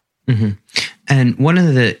it. And one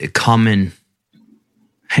of the common,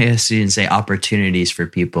 I guess you can say, opportunities for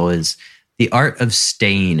people is the art of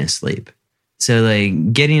staying asleep. So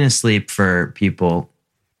like getting asleep for people,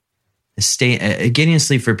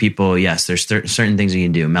 yes, there's certain things you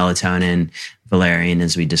can do. Melatonin, valerian,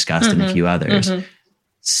 as we discussed, and a few others.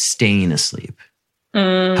 Staying asleep.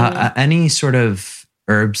 Any sort of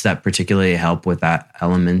herbs that particularly help with that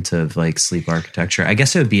element of like sleep architecture? I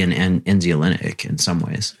guess it would be an anxiolytic in some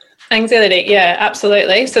ways. Anxiolytic, yeah,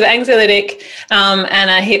 absolutely. So the anxiolytic and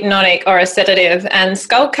a hypnotic or a sedative, and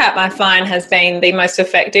skullcap I find has been the most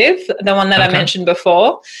effective, the one that I mentioned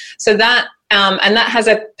before. So that and that has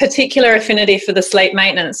a particular affinity for the sleep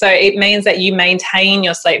maintenance. So it means that you maintain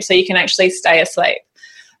your sleep, so you can actually stay asleep.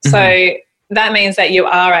 So that means that you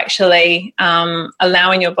are actually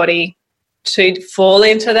allowing your body to fall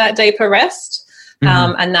into that deeper rest,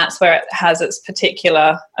 and that's where it has its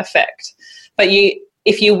particular effect. But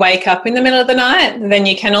if you wake up in the middle of the night, then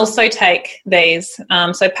you can also take these.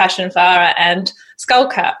 So passionflower and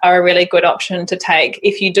skullcap are a really good option to take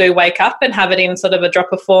if you do wake up and have it in sort of a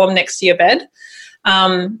dropper form next to your bed.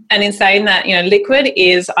 And in saying that, liquid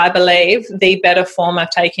is, I believe, the better form of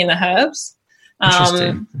taking the herbs.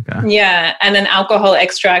 Interesting. Yeah, and an alcohol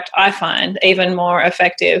extract I find even more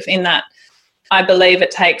effective in that I believe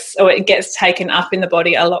it gets taken up in the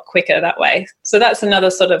body a lot quicker that way. So that's another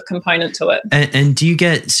sort of component to it. And do you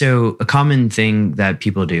get, so a common thing that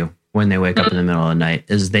people do when they wake up in the middle of the night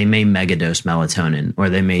is they may megadose melatonin, or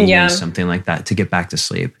they may use something like that to get back to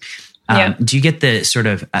sleep. Do you get the sort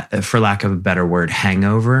of, for lack of a better word,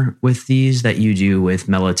 hangover with these that you do with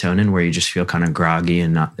melatonin, where you just feel kind of groggy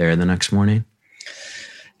and not there the next morning?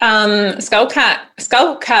 Skullcap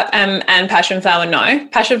and passion flower, no.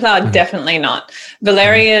 Passion flower, definitely not.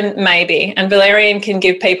 Valerian, maybe. And valerian can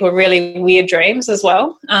give people really weird dreams as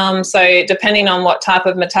well. So depending on what type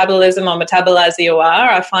of metabolism or metabolizer you are,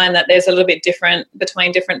 I find that there's a little bit different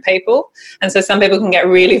between different people. And so some people can get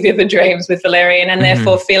really vivid dreams with valerian and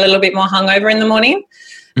therefore feel a little bit more hungover in the morning.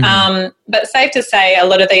 But safe to say, a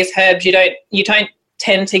lot of these herbs, you don't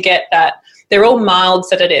tend to get that. They're all mild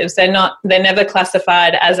sedatives. They're never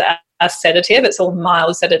classified as a sedative. It's all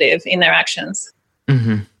mild sedative in their actions.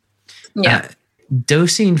 Yeah.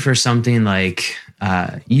 Dosing for something like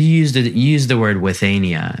you used the word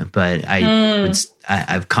withania, but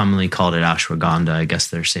I've commonly called it ashwagandha. I guess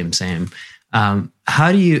they're same.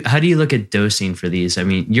 How do you look at dosing for these? I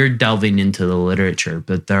mean, you're delving into the literature,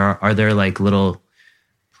 but are there like little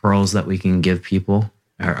pearls that we can give people?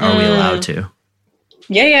 Or are we allowed to?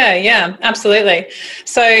 Yeah, absolutely.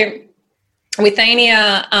 So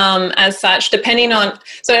withania, as such, depending on,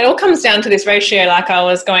 so it all comes down to this ratio, like I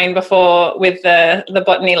was going before with the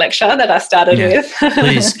botany lecture that I started with.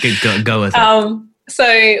 Please go with it.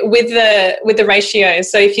 So with the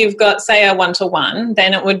ratios, so if you've got, say, a 1-to-1,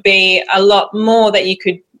 then it would be a lot more that you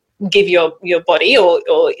could give your body or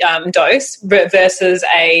dose versus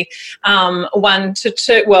a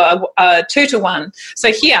 1-to-2, well, a 2-to-1.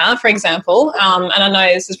 So here, for example, and I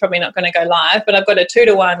know this is probably not going to go live, but I've got a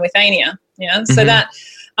 2-to-1 withania. Yeah, so that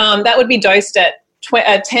would be dosed at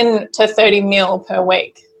 10 to 30 mil per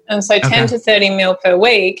week. And so 10 to 30 mil per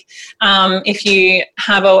week, if you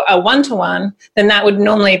have a 1-to-1, then that would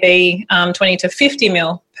normally be 20 to 50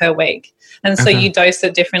 mil per week. And so you dose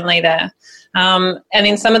it differently there. And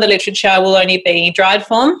in some of the literature will only be dried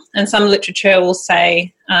form, and some literature will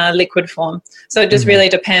say liquid form. So it just really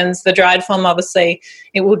depends. The dried form, obviously,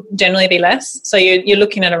 it will generally be less. So you're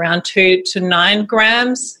looking at around 2 to 9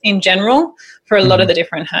 grams in general for a lot of the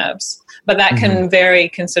different herbs. But that can vary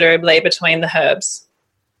considerably between the herbs.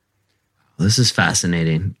 This is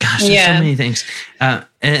fascinating. Gosh, there's so many things.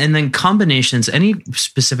 And then combinations, any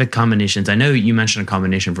specific combinations? I know you mentioned a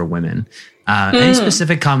combination for women. Any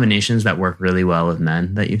specific combinations that work really well with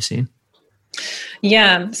men that you've seen?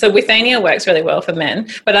 Yeah, so withania works really well for men,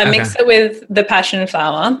 but I mix it with the passion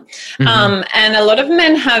flower. And a lot of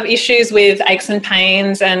men have issues with aches and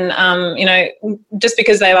pains and, just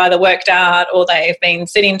because they've either worked out or they've been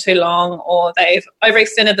sitting too long or they've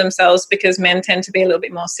overextended themselves, because men tend to be a little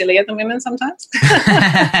bit more sillier than women sometimes.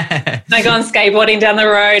 They go on skateboarding down the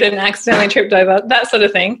road and accidentally tripped over, that sort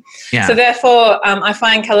of thing. Yeah. So therefore, I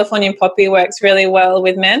find Californian poppy works really well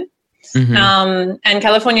with men. And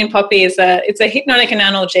Californian poppy it's a hypnotic and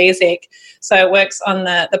analgesic, so it works on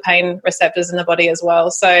the pain receptors in the body as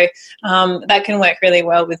well. So that can work really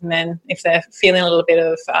well with men if they're feeling a little bit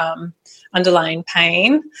of underlying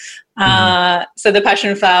pain. So the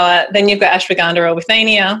passion flower, then you've got ashwagandha or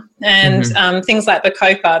withania, and things like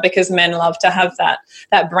bacopa, because men love to have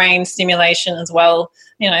that brain stimulation as well.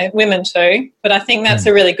 Women too. But I think that's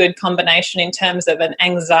a really good combination in terms of an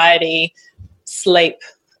anxiety sleep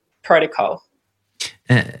protocol.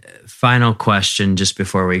 Final question, just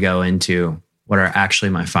before we go into what are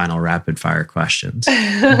actually my final rapid fire questions.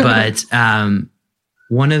 But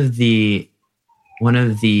one of the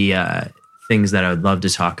things that I would love to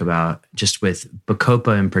talk about, just with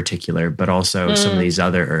bacopa in particular, but also some of these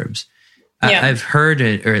other herbs. I've heard,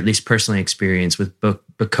 or at least personally experienced with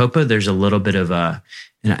bacopa, there's a little bit of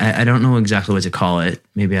and I don't know exactly what to call it.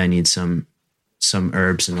 Maybe I need some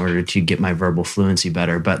herbs in order to get my verbal fluency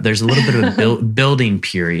better, but there's a little bit of a building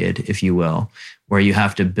period, if you will, where you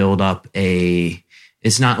have to build up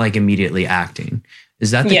it's not like immediately acting.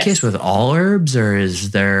 Is that the case with all herbs, or is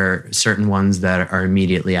there certain ones that are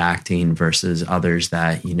immediately acting versus others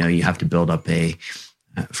that, you have to build up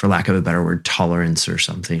for lack of a better word, tolerance or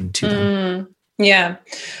something to them? Yeah.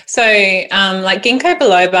 So like ginkgo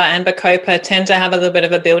biloba and bacopa tend to have a little bit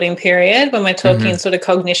of a building period when we're talking sort of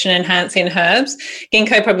cognition enhancing herbs.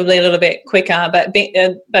 Ginkgo probably a little bit quicker, but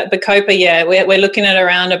bacopa, we're looking at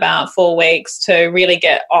around about 4 weeks to really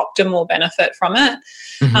get optimal benefit from it.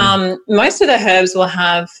 Most of the herbs will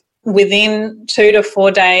have within 2 to 4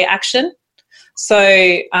 day action. So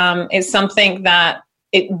it's something that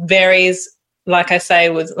it varies. Like I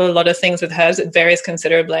say, with a lot of things with herbs, it varies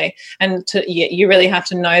considerably. And you really have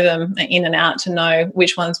to know them in and out to know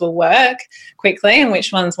which ones will work quickly and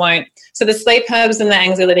which ones won't. So the sleep herbs and the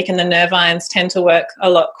anxiolytic and the nervines tend to work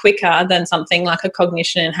a lot quicker than something like a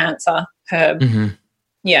cognition enhancer herb.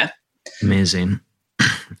 Yeah. Amazing.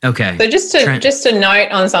 Okay. So just to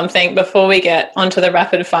note on something before we get onto the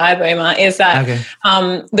rapid fire boomer is that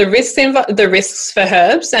the risks for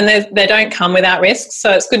herbs, and they don't come without risks.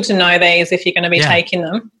 So it's good to know these if you're going to be taking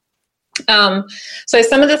them. So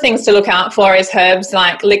some of the things to look out for is herbs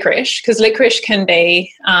like licorice, because licorice can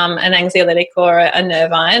be an anxiolytic or a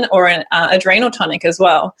nerve iron or an adrenal tonic as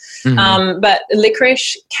well. But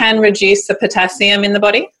licorice can reduce the potassium in the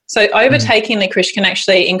body. So overtaking licorice can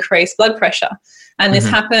actually increase blood pressure. And this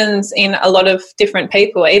happens in a lot of different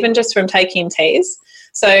people, even just from taking teas.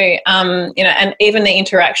 So, and even the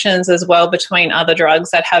interactions as well between other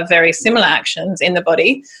drugs that have very similar actions in the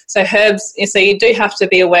body. So herbs, so you do have to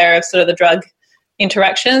be aware of sort of the drug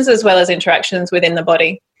interactions as well as interactions within the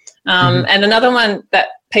body. And another one that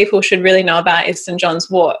people should really know about is St.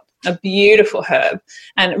 John's wort, a beautiful herb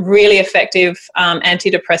and really effective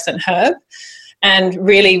antidepressant herb. And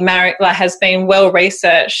really has been well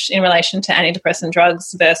researched in relation to antidepressant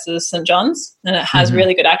drugs versus St. John's, and it has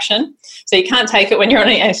really good action. So you can't take it when you're on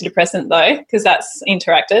an antidepressant though, because that's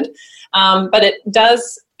interacted. But it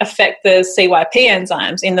does affect the CYP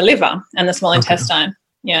enzymes in the liver and the small intestine.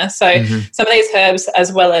 Yeah, so some of these herbs,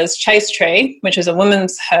 as well as chaste tree, which is a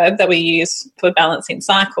woman's herb that we use for balancing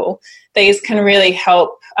cycle, these can really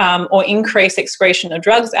help or increase excretion of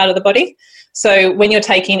drugs out of the body. So when you're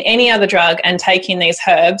taking any other drug and taking these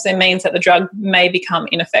herbs, it means that the drug may become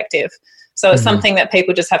ineffective. So it's something that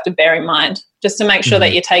people just have to bear in mind, just to make sure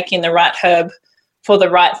that you're taking the right herb for the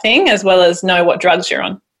right thing, as well as know what drugs you're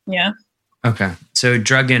on. Yeah. Okay. So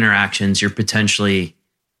drug interactions, you're potentially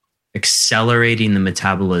accelerating the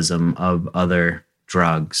metabolism of other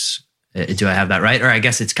drugs. Do I have that right? Or I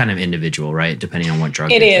guess it's kind of individual, right? Depending on what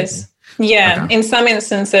drug it is. Taking. Yeah. Okay. In some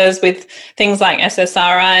instances with things like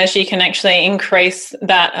SSRIs, you can actually increase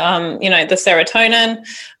that, the serotonin,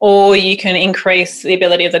 or you can increase the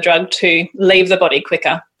ability of the drug to leave the body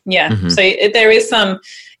quicker. Yeah. So there is some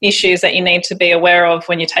issues that you need to be aware of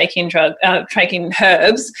when you're taking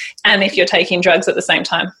herbs and if you're taking drugs at the same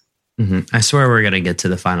time. I swear we're going to get to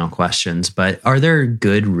the final questions, but are there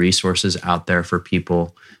good resources out there for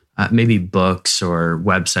people, maybe books or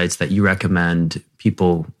websites that you recommend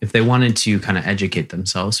people, if they wanted to kind of educate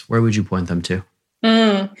themselves, where would you point them to?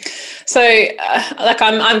 So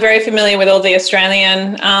I'm very familiar with all the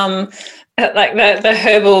Australian, the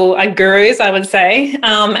herbal gurus, I would say.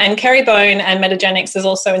 And Kerry Bone and Metagenics is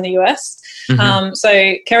also in the US.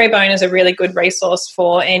 So Kerry Bone is a really good resource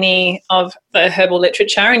for any of the herbal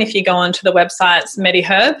literature. And if you go onto the websites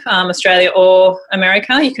MediHerb, Australia or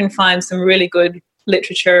America, you can find some really good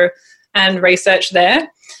literature and research there.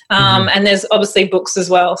 And there's obviously books as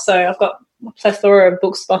well. So I've got a plethora of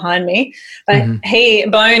books behind me. But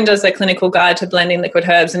Bone does a clinical guide to blending liquid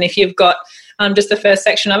herbs. And if you've got just the first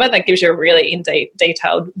section of it, that gives you a really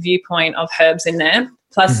detailed viewpoint of herbs in there.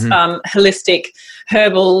 Plus holistic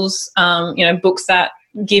herbals, books that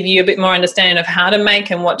give you a bit more understanding of how to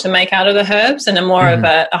make and what to make out of the herbs, and a more of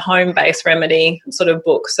a home-based remedy sort of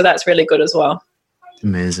book. So that's really good as well.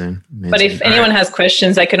 Amazing. But if anyone has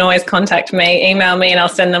questions, they can always contact me, email me, and I'll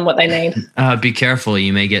send them what they need. Be careful.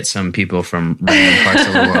 You may get some people from random parts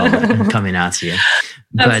of the world coming out to you.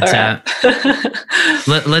 That's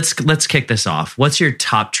but let's kick this off. What's your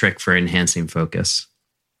top trick for enhancing focus?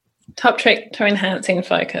 Top trick to enhancing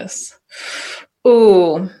focus.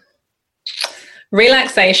 Ooh.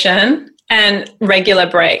 Relaxation and regular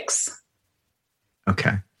breaks.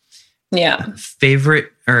 Okay. Yeah.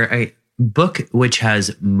 Favorite or a book which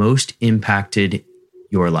has most impacted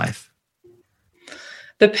your life?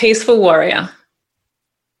 The Peaceful Warrior.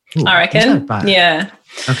 Ooh, I reckon. Yeah.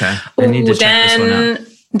 Okay. I need to check this one out.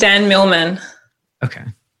 Dan Millman. Okay.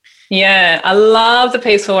 Yeah, I love The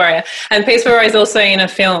Peaceful Warrior. And Peaceful Warrior is also in a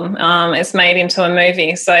film. It's made into a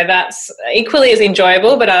movie. So that's equally as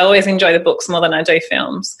enjoyable, but I always enjoy the books more than I do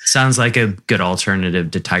films. Sounds like a good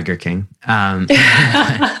alternative to Tiger King. I'll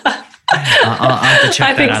have to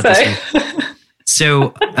check that out this week.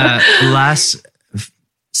 So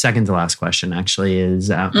second to last question actually is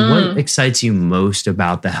what excites you most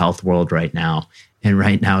about the health world right now? And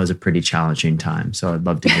right now is a pretty challenging time. So I'd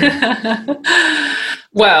love to hear.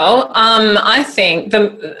 Well, I think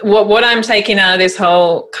what I'm taking out of this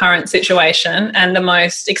whole current situation, and the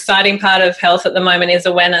most exciting part of health at the moment, is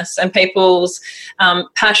awareness and people's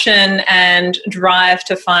passion and drive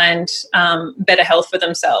to find better health for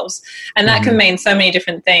themselves. And that can mean so many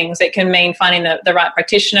different things. It can mean finding the right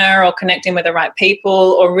practitioner, or connecting with the right people,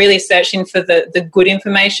 or really searching for the good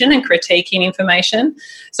information and critiquing information.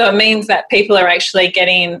 So it means that people are actually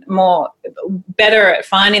getting better at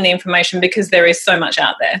finding the information, because there is so much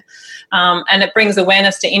out there. And it brings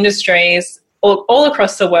awareness to industries all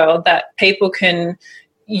across the world that people can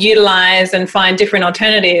utilize and find different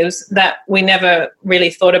alternatives that we never really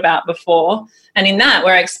thought about before. And in that,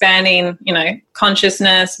 we're expanding,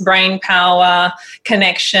 consciousness, brain power,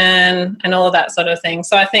 connection, and all of that sort of thing.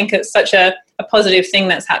 So I think it's such a positive thing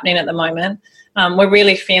that's happening at the moment. We're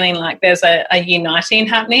really feeling like there's a uniting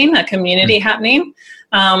happening, a community happening,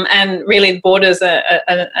 and really borders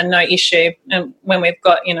are no issue. And when we've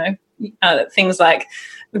got, things like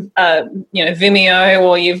Vimeo,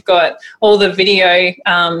 or you've got all the video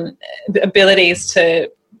abilities to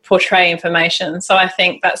portray information. So I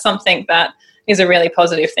think that's something that is a really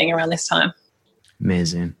positive thing around this time.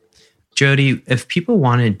 Amazing. Jody, if people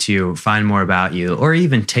wanted to find more about you or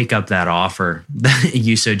even take up that offer that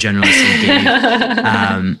you so generously gave,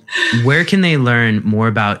 where can they learn more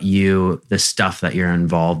about you, the stuff that you're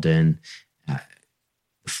involved in? The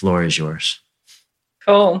floor is yours.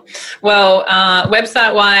 Cool. Well,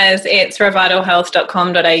 website-wise, it's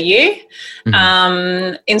revitalhealth.com.au.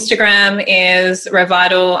 Instagram is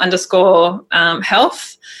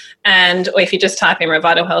revital_health. And if you just type in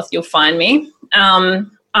Revital Health, you'll find me.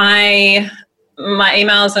 My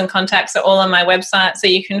emails and contacts are all on my website, so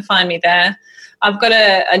you can find me there. I've got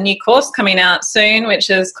a new course coming out soon, which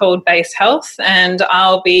is called Base Health, and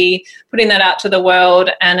I'll be putting that out to the world,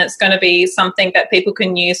 and it's going to be something that people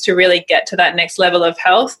can use to really get to that next level of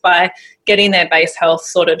health by getting their base health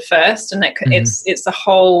sorted first, and it's the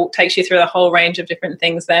whole, takes you through the whole range of different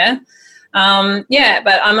things there.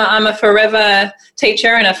 But I'm a forever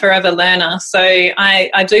teacher and a forever learner. So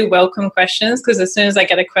I do welcome questions, because as soon as I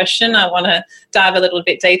get a question, I want to dive a little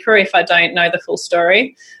bit deeper if I don't know the full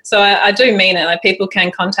story. So I do mean it. Like, people can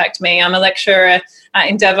contact me. I'm a lecturer at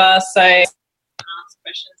Endeavour, so I ask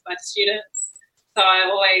questions by the students. So I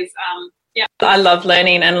always, I love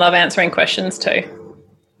learning and love answering questions too.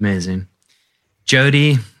 Amazing.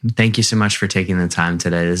 Jody, thank you so much for taking the time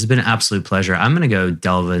today. This has been an absolute pleasure. I'm going to go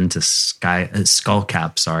delve into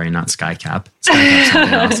Skullcap. Sorry, not Skycap. Skycap's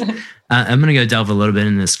something else. I'm going to go delve a little bit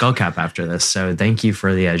into Skullcap after this. So thank you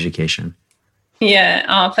for the education.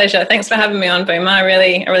 Yeah, pleasure. Thanks for having me on, Boomer. I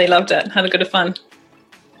really loved it. Had a good fun.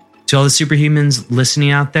 To all the superhumans listening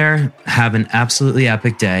out there, have an absolutely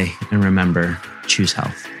epic day. And remember, choose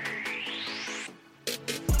health.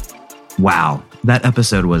 Wow. That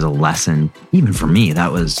episode was a lesson. Even for me,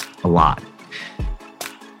 that was a lot.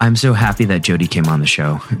 I'm so happy that Jody came on the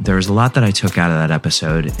show. There was a lot that I took out of that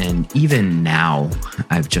episode. And even now,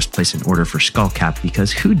 I've just placed an order for Skullcap,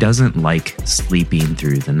 because who doesn't like sleeping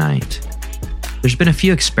through the night? There's been a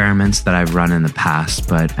few experiments that I've run in the past,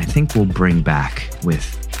 but I think we'll bring back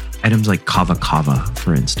with items like Kava Kava,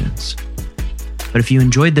 for instance. But if you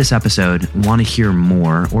enjoyed this episode, want to hear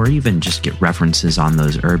more, or even just get references on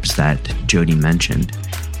those herbs that Jody mentioned,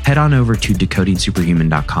 head on over to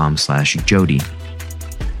decodingsuperhuman.com/Jody.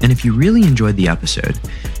 And if you really enjoyed the episode,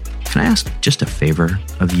 can I ask just a favor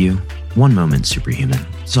of you? One moment, superhuman.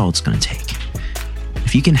 That's all it's going to take.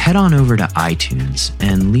 If you can head on over to iTunes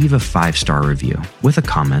and leave a 5-star review with a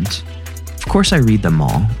comment. Of course, I read them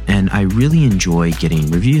all, and I really enjoy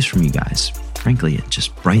getting reviews from you guys. Frankly, it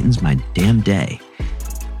just brightens my damn day.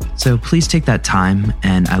 So please take that time,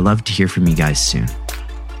 and I love to hear from you guys soon.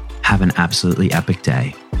 Have an absolutely epic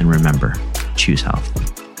day, and remember, choose health.